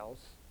somebody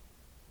else,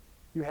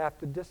 you have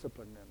to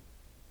discipline them.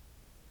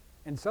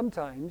 And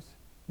sometimes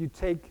you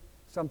take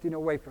something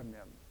away from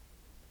them.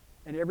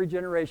 And every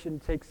generation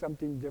takes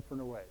something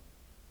different away.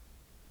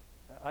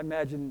 I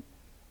imagine,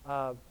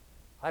 I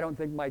don't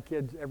think my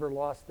kids ever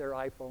lost their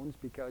iPhones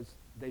because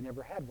they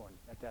never had one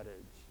at that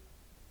age.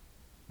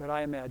 But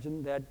I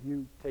imagine that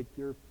you take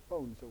your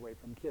phones away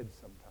from kids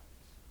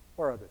sometimes,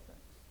 or other things.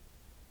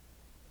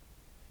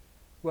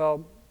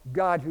 Well,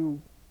 God,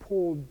 who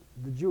pulled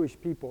the Jewish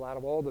people out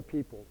of all the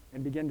people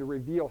and began to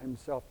reveal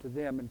himself to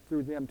them and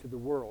through them to the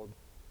world,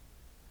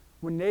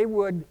 when they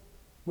would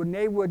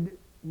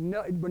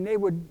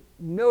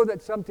know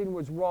that something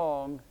was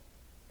wrong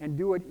and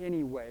do it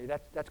anyway,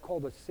 that's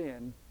called a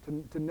sin,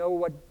 to know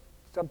what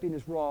something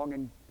is wrong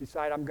and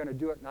decide I'm going to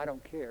do it and I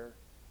don't care,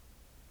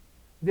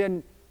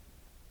 then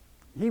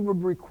he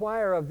would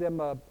require of them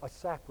a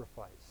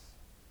sacrifice.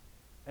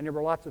 And there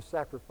were lots of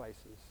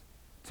sacrifices.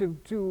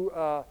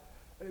 The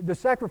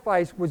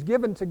sacrifice was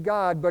given to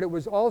God, but it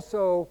was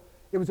a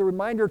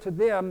reminder to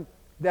them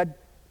that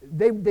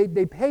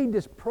they paid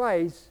this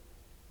price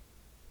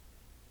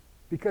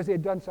because they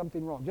had done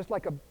something wrong. Just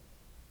like a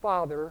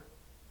father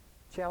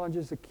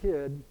challenges a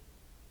kid.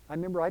 I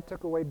remember I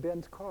took away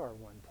Ben's car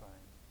one time.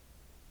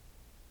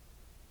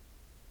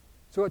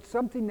 So it's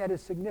something that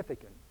is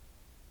significant.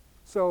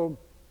 So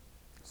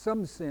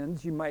some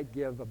sins you might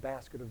give a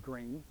basket of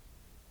grain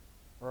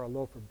or a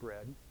loaf of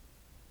bread,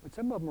 but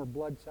some of them are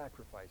blood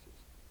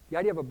sacrifices. The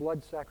idea of a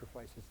blood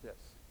sacrifice is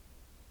this.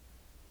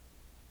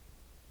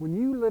 When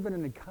you live in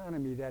an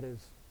economy that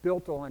is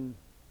built on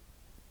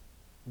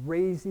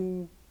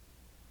raising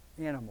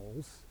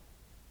animals,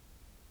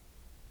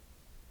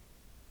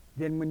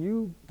 then when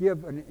you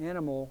give an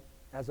animal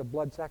as a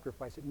blood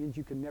sacrifice, it means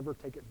you can never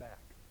take it back.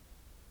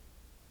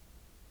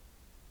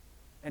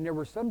 And there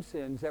were some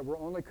sins that were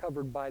only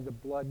covered by the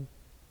blood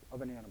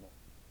of an animal.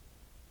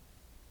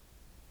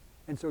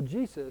 And so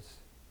Jesus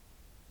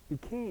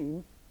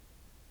became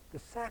the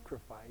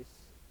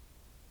sacrifice.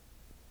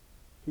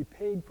 He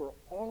paid for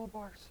all of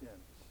our sins.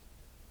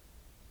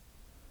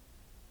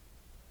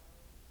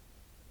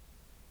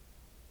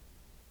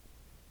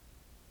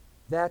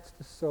 That's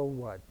the so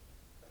what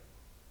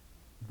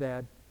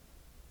that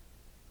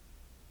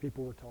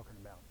people were talking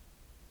about.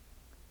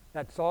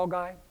 That Saul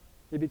guy,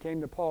 he became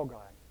the Paul guy.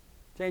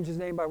 Changed his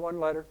name by one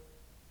letter.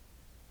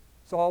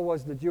 Saul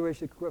was the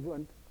Jewish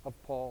equivalent of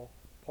Paul.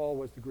 Paul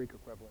was the Greek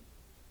equivalent.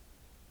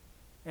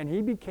 And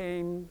he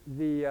became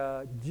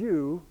the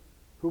Jew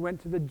who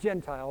went to the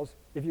Gentiles.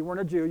 If you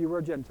weren't a Jew, you were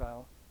a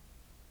Gentile.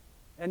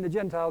 And the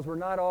Gentiles were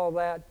not all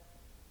that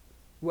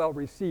well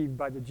received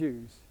by the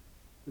Jews.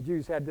 The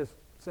Jews had this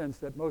sense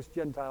that most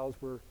Gentiles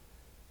were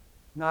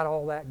not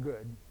all that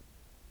good.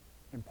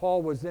 And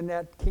Paul was in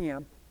that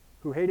camp,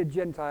 who hated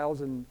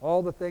Gentiles and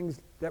all the things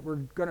that were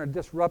going to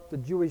disrupt the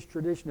Jewish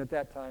tradition at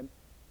that time.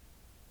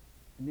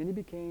 And then he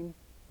became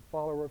a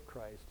follower of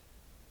Christ.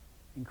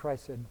 And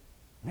Christ said,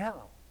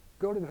 now,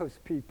 go to those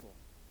people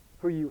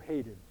who you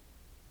hated.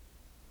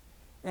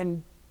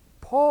 And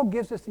Paul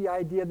gives us the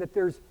idea that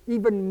there's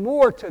even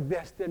more to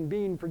this than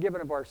being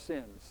forgiven of our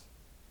sins.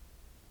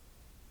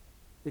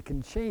 It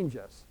can change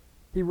us.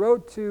 He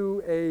wrote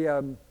to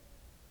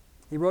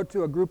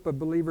a group of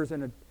believers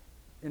in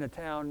a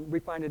town. We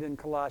find it in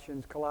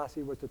Colossians.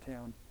 Colossae was the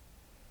town.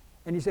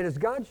 And he said, as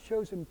God's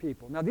chosen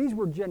people. Now, these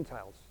were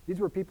Gentiles. These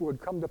were people who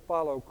had come to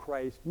follow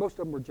Christ. Most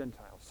of them were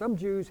Gentiles. Some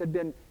Jews had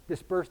been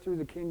dispersed through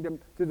the kingdom,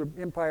 through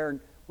the empire, and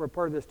were a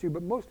part of this too,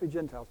 but mostly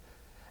Gentiles.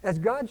 As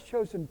God's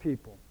chosen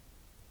people,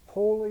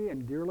 holy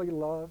and dearly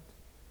loved,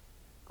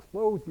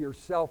 clothe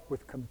yourself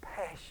with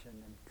compassion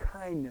and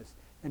kindness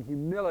and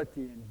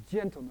humility and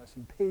gentleness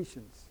and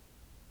patience.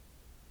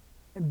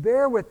 And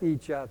bear with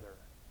each other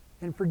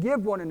and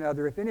forgive one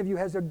another if any of you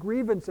has a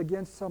grievance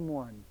against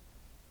someone.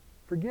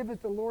 Forgive as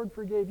the Lord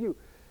forgave you.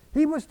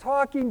 He was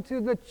talking to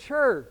the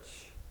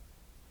church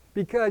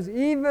because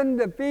even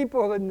the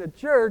people in the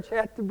church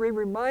had to be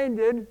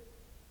reminded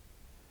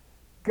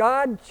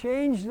God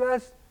changed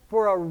us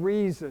for a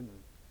reason.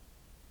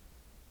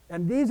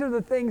 And these are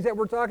the things that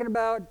we're talking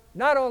about,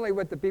 not only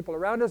with the people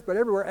around us, but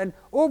everywhere. And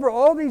over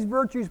all these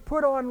virtues,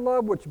 put on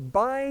love, which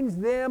binds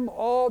them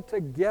all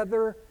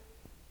together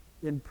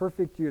in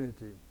perfect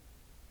unity.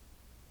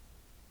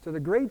 So the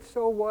great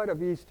so what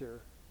of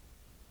Easter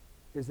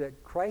is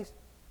that Christ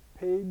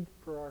paid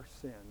for our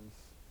sins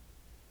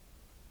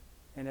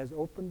and has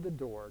opened the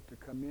door to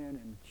come in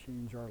and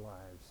change our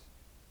lives.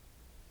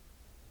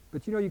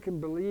 But you know, you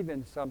can believe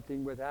in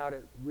something without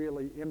it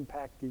really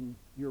impacting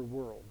your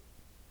world.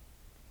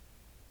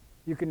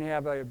 You can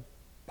have a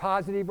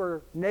positive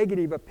or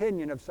negative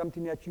opinion of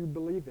something that you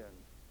believe in.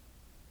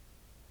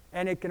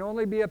 And it can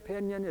only be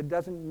opinion. It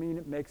doesn't mean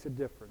it makes a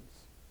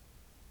difference.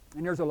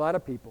 And there's a lot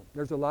of people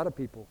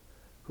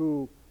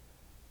who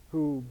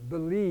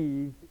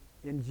believe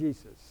in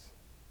Jesus.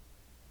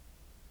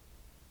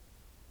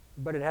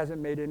 But it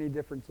hasn't made any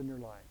difference in their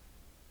life.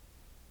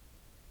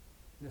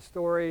 The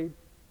story,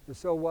 the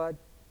so what?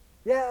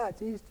 Yeah,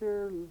 it's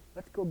Easter.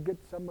 Let's go get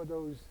some of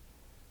those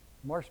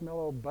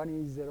marshmallow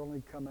bunnies that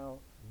only come out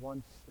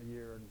once a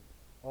year. And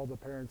all the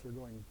parents are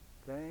going,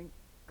 thank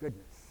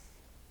goodness.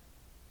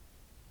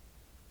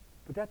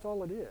 But that's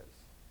all it is.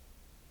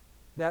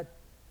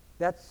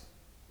 That's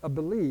a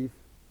belief,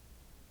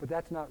 but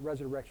that's not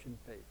resurrection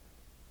faith.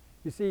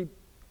 You see,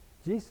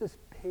 Jesus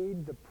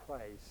paid the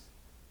price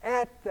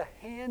at the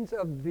hands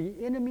of the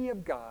enemy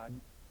of God,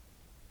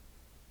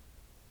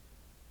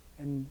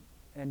 and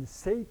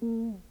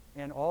Satan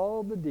and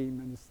all the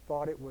demons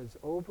thought it was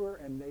over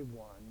and they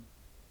won.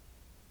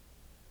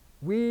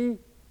 We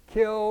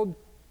killed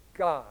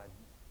God.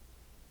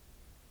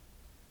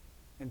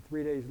 And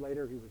 3 days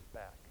later, he was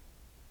back.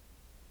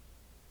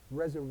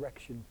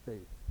 Resurrection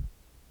faith.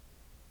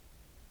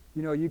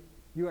 You know, you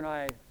and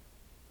I,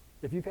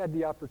 if you've had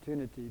the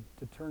opportunity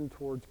to turn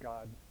towards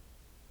God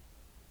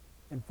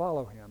and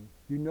follow him,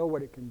 you know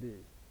what it can be.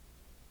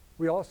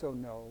 We also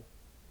know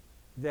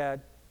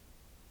that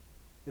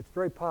it's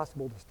very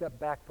possible to step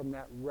back from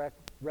that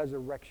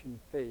resurrection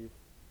faith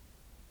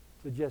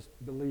to just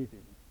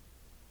believing.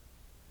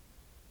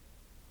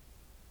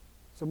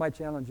 So my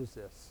challenge is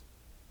this.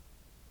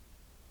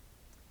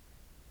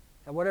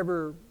 At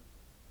whatever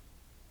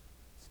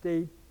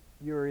state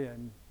you're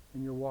in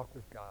your walk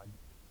with God,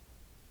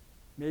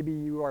 maybe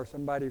you are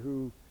somebody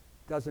who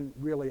doesn't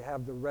really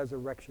have the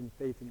resurrection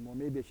faith anymore.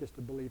 Maybe it's just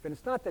a belief. And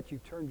it's not that you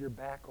turned your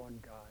back on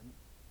God,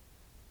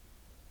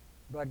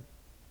 but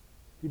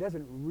he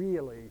doesn't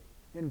really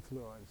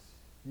influence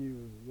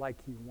you like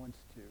he wants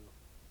to.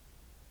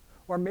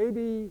 Or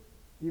maybe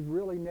you've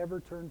really never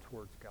turned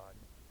towards God.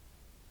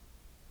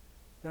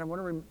 Then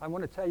I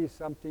want to tell you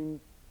something,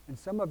 and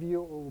some of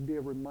you it will be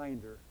a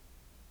reminder,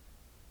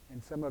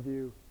 and some of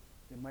you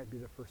it might be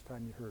the first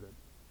time you heard it.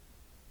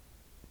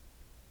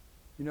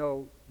 You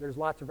know, there's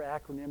lots of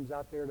acronyms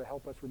out there to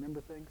help us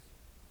remember things.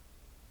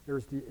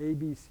 There's the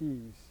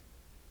ABCs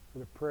for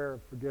the prayer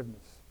of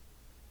forgiveness.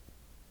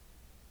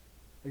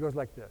 It goes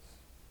like this.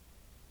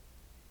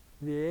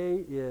 The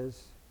A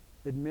is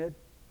admit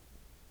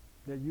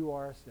that you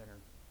are a sinner.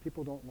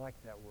 People don't like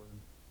that word.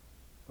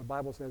 The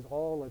Bible says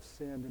all have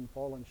sinned and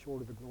fallen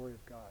short of the glory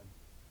of God.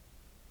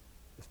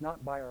 It's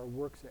not by our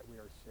works that we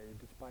are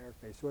saved. It's by our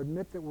faith. So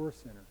admit that we're a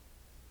sinner.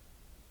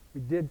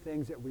 We did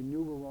things that we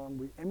knew were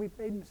wrong, and we've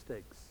made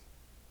mistakes.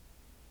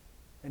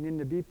 And then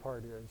the B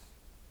part is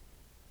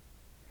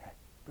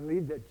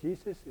believe that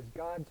Jesus is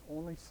God's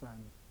only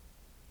Son,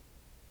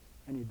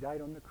 and he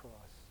died on the cross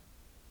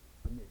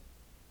for me.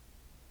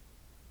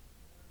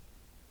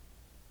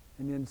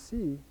 And then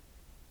C,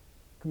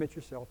 commit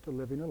yourself to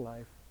living a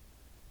life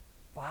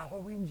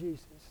following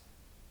Jesus,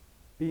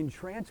 being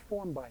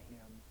transformed by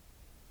him,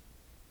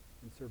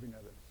 and serving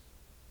others.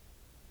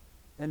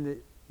 And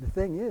the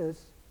thing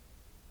is,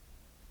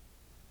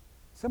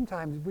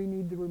 sometimes we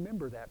need to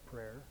remember that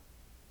prayer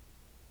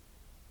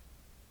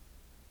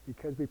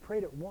because we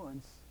prayed it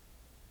once,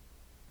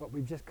 but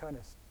we just kind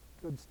of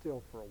stood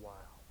still for a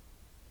while.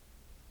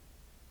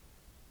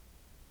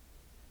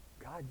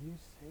 God, you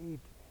saved me.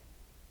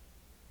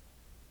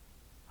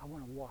 I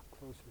want to walk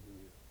closer to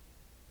you.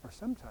 Or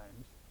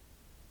sometimes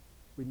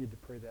we need to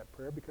pray that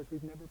prayer because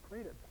we've never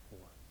prayed it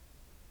before.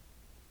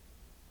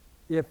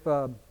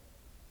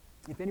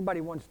 If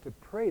anybody wants to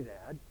pray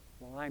that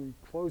while I'm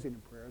closing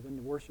a prayer, then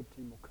the worship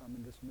team will come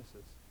and dismiss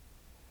us.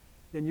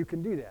 Then you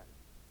can do that.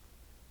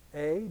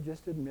 A,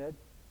 just admit,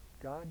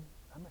 God,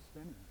 I'm a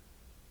sinner.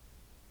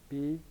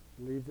 B,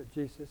 believe that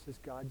Jesus is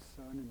God's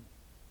Son and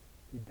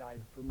he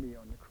died for me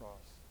on the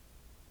cross.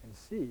 And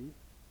C,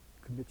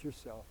 commit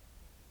yourself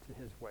to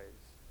his ways.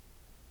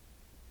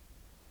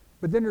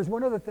 But then there's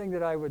one other thing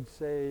that I would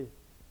say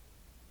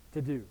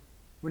to do.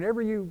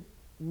 Whenever you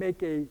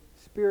make a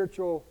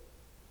spiritual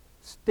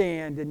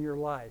stand in your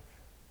life,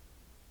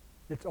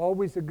 it's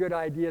always a good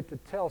idea to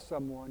tell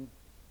someone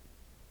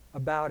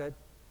about it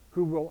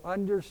who will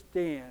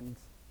understand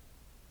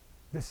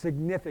the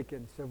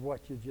significance of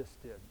what you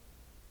just did.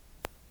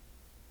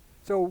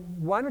 So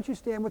why don't you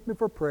stand with me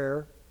for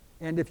prayer,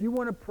 and if you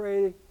want to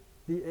pray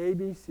the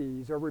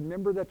ABCs, or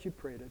remember that you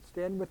prayed it,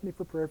 stand with me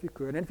for prayer if you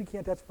could, and if you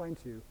can't, that's fine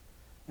too.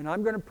 And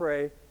I'm going to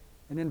pray,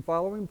 and then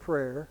following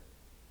prayer,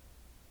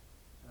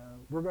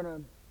 we're going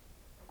to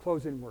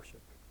close in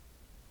worship.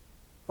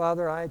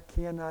 Father, I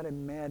cannot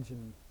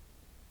imagine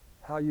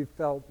how you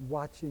felt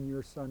watching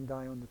your Son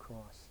die on the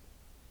cross.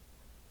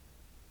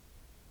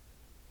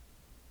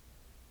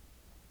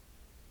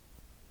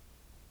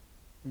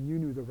 And you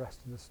knew the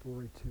rest of the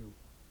story too,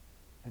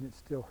 and it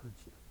still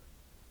hurts you.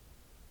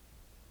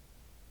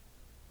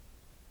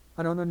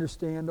 I don't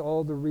understand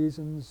all the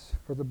reasons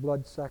for the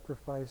blood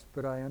sacrifice,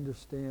 but I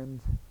understand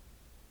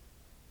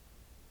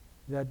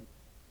that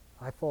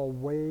I fall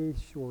way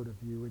short of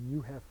you, and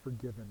you have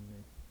forgiven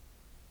me.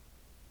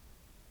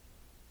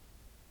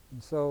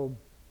 And so,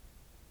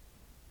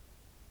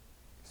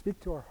 speak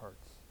to our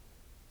hearts.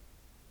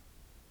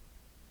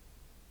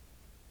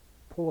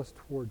 Pull us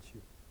towards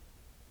you.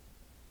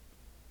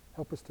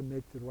 Help us to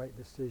make the right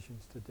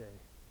decisions today.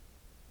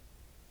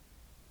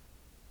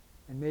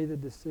 And may the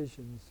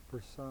decisions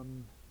for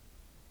some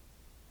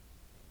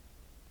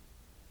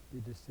be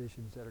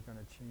decisions that are going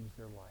to change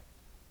their life.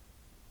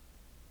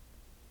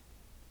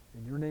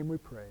 In your name we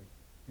pray.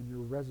 In your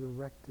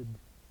resurrected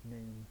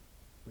name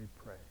we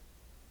pray.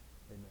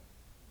 Amen.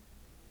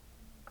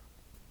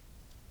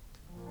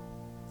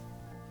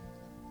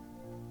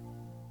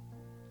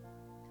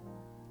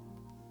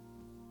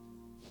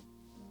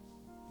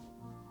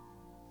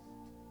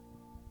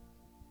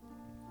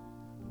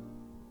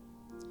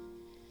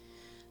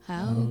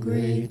 How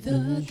great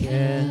the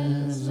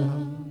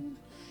chasm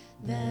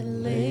that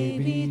lay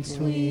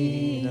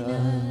between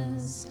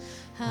us,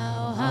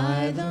 how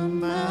high the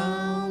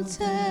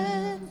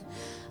mountain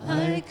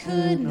I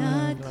could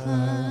not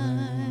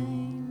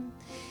climb.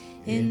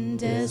 In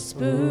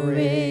desperation,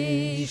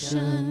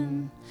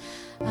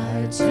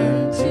 I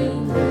turned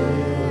to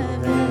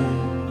heaven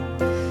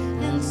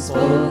and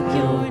spoke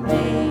your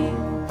name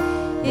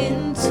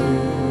into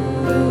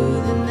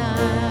the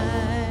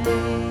night.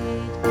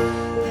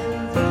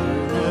 And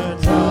through the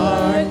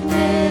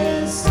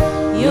darkness,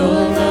 your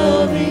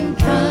loving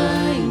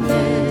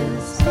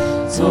kindness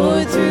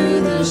tore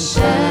through the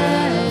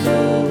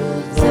shadows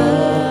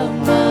of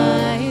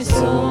my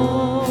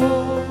soul.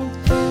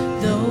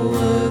 The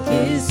work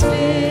is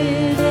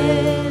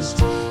finished,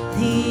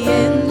 the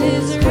end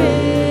is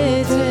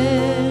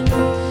written.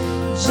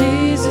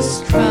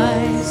 Jesus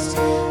Christ,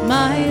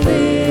 my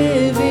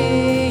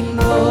living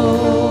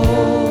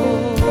hope.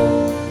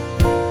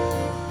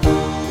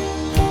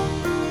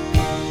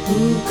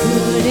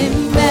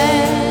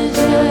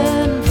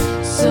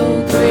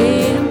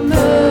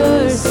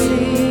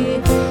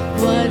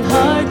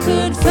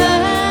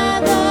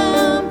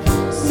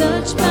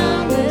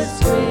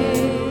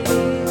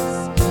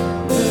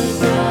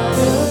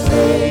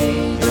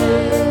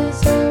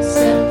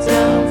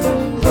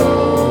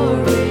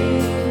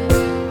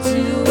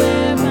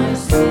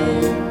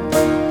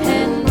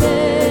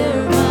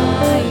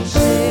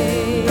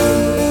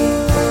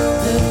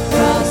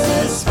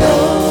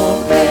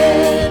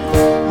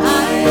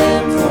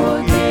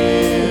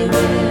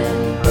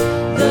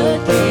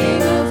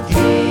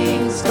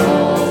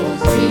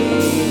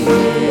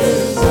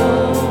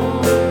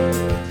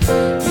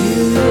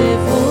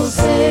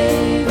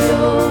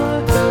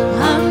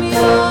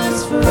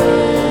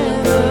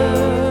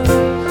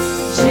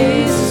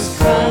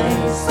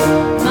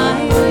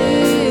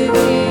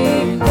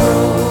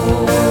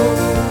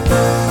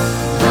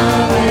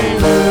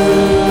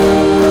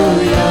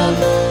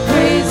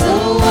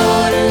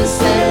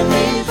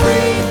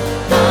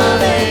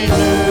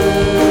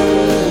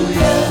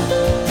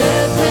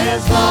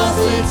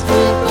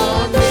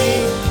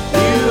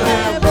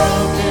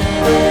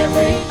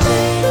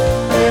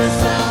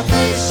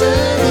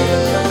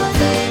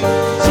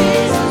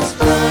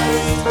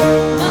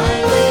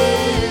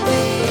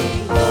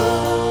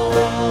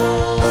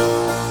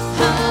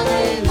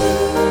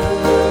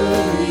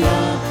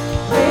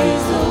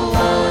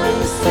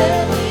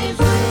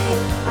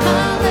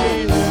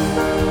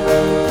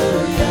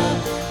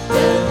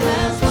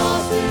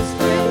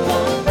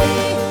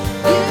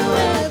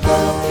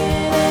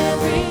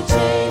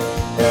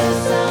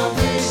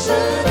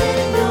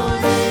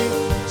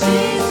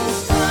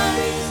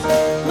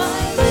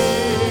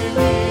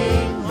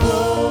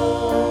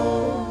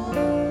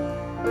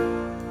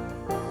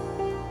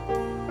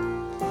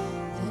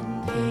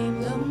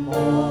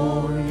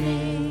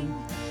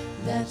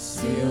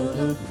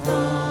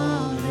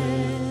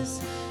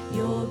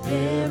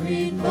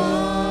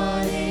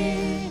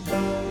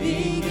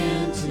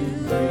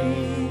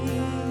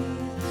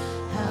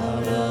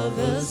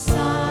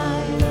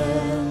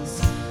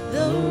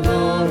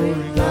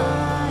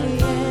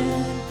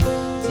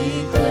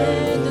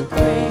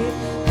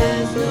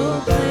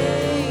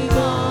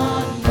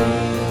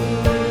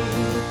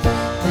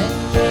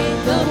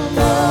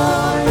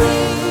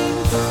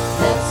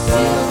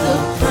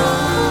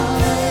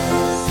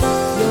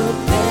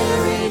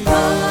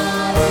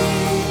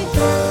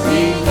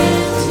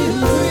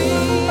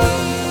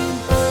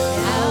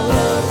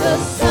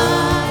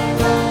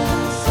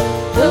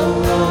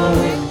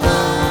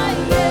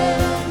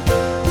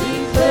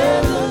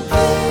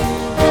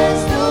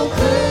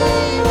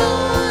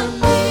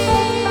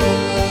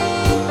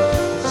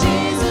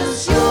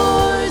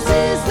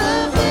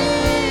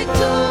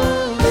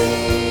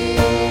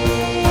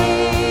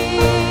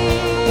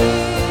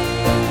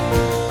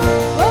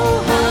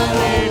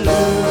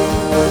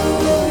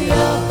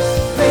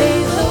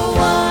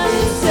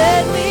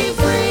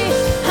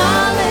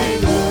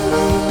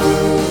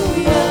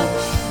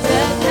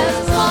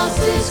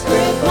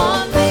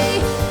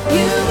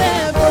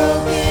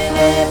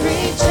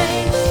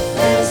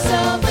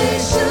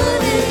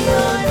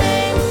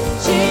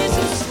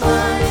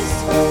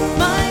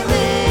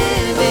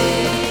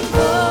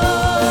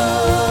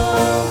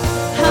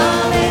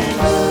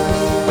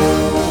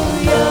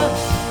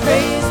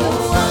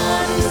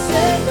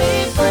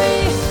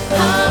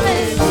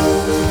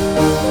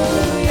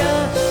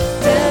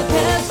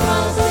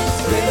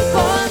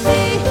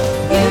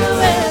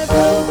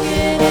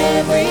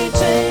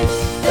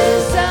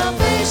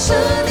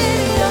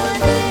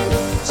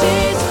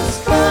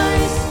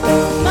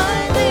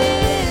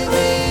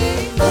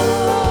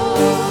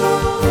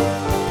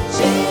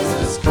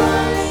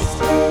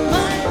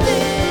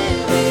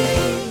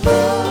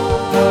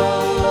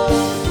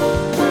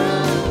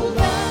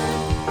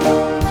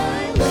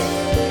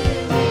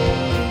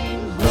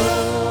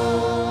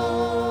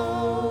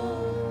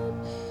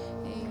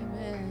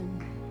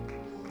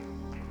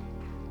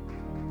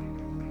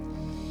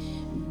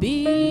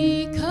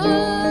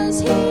 Because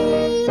he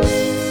lives,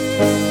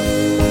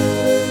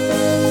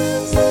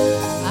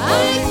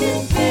 I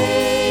can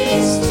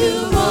face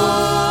tomorrow.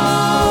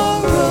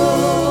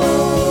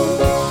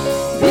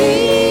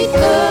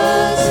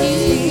 Because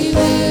he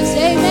lives.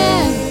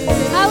 Amen.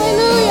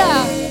 Hallelujah.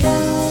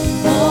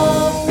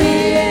 All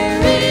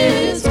fear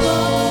is gone.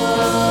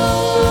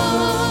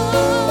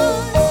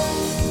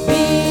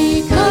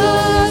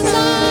 Because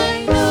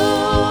I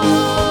know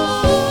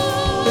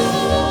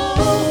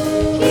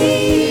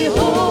he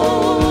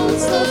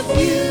holds the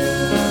future,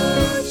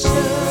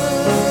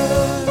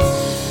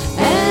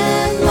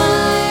 and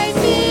life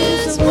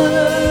is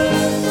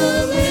worth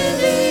the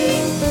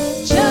living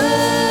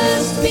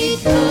just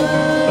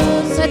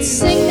because. Let's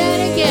sing that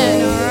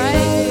again, all right?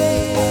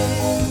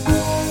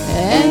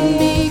 And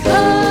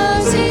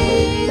because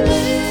he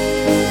lives,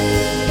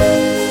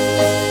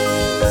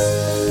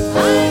 I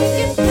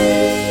can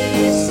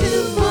face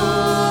tomorrow.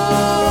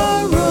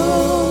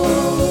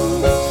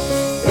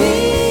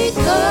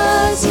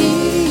 Because he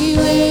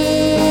lives,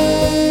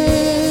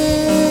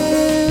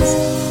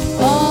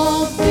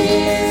 all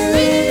fear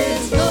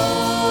is gone.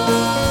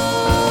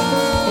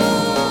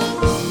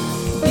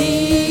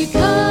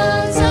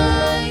 Because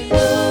I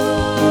know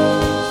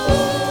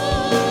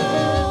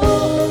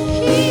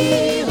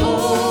he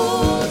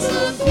holds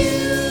the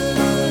future,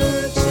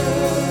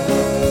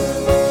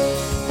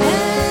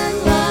 and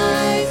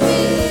life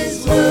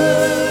is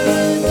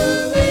worth the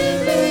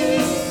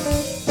living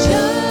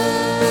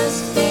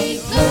just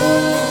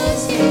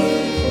because he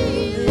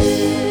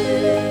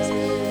lives.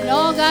 And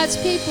all God's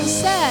people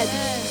said,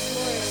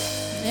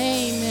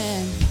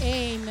 Amen.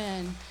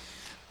 Amen.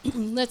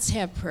 Let's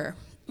have prayer.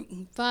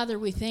 Father,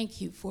 we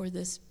thank you for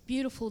this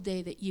beautiful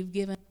day that you've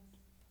given.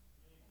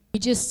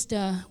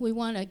 We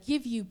want to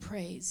give you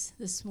praise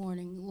this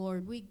morning,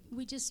 Lord. We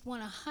just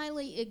want to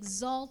highly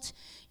exalt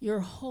your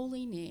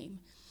holy name.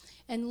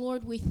 And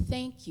Lord, we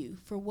thank you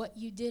for what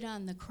you did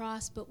on the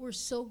cross, but we're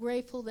so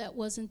grateful that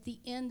wasn't the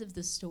end of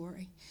the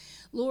story.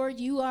 Lord,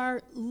 you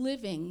are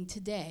living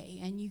today,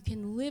 and you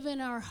can live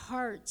in our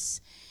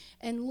hearts.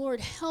 And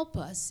Lord, help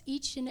us,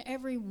 each and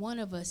every one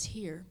of us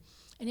here.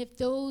 And if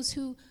those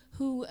who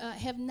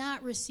have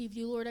not received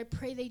you, Lord, I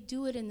pray they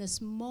do it in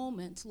this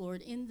moment,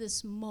 Lord, in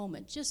this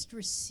moment. Just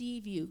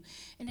receive you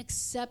and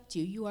accept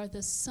you. You are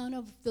the Son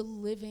of the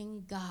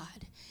living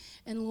God.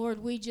 And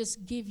Lord, we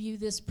just give you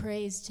this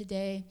praise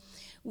today.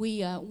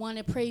 We want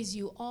to praise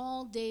you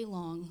all day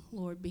long,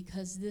 Lord,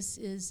 because this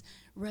is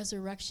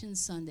Resurrection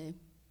Sunday.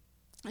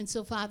 And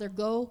so, Father,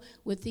 go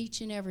with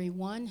each and every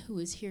one who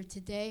is here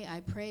today. I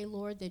pray,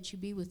 Lord, that you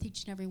be with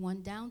each and every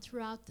one down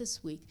throughout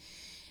this week.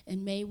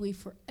 And may we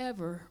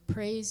forever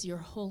praise your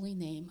holy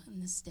name on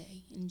this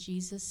day. In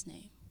Jesus'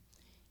 name,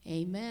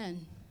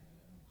 amen.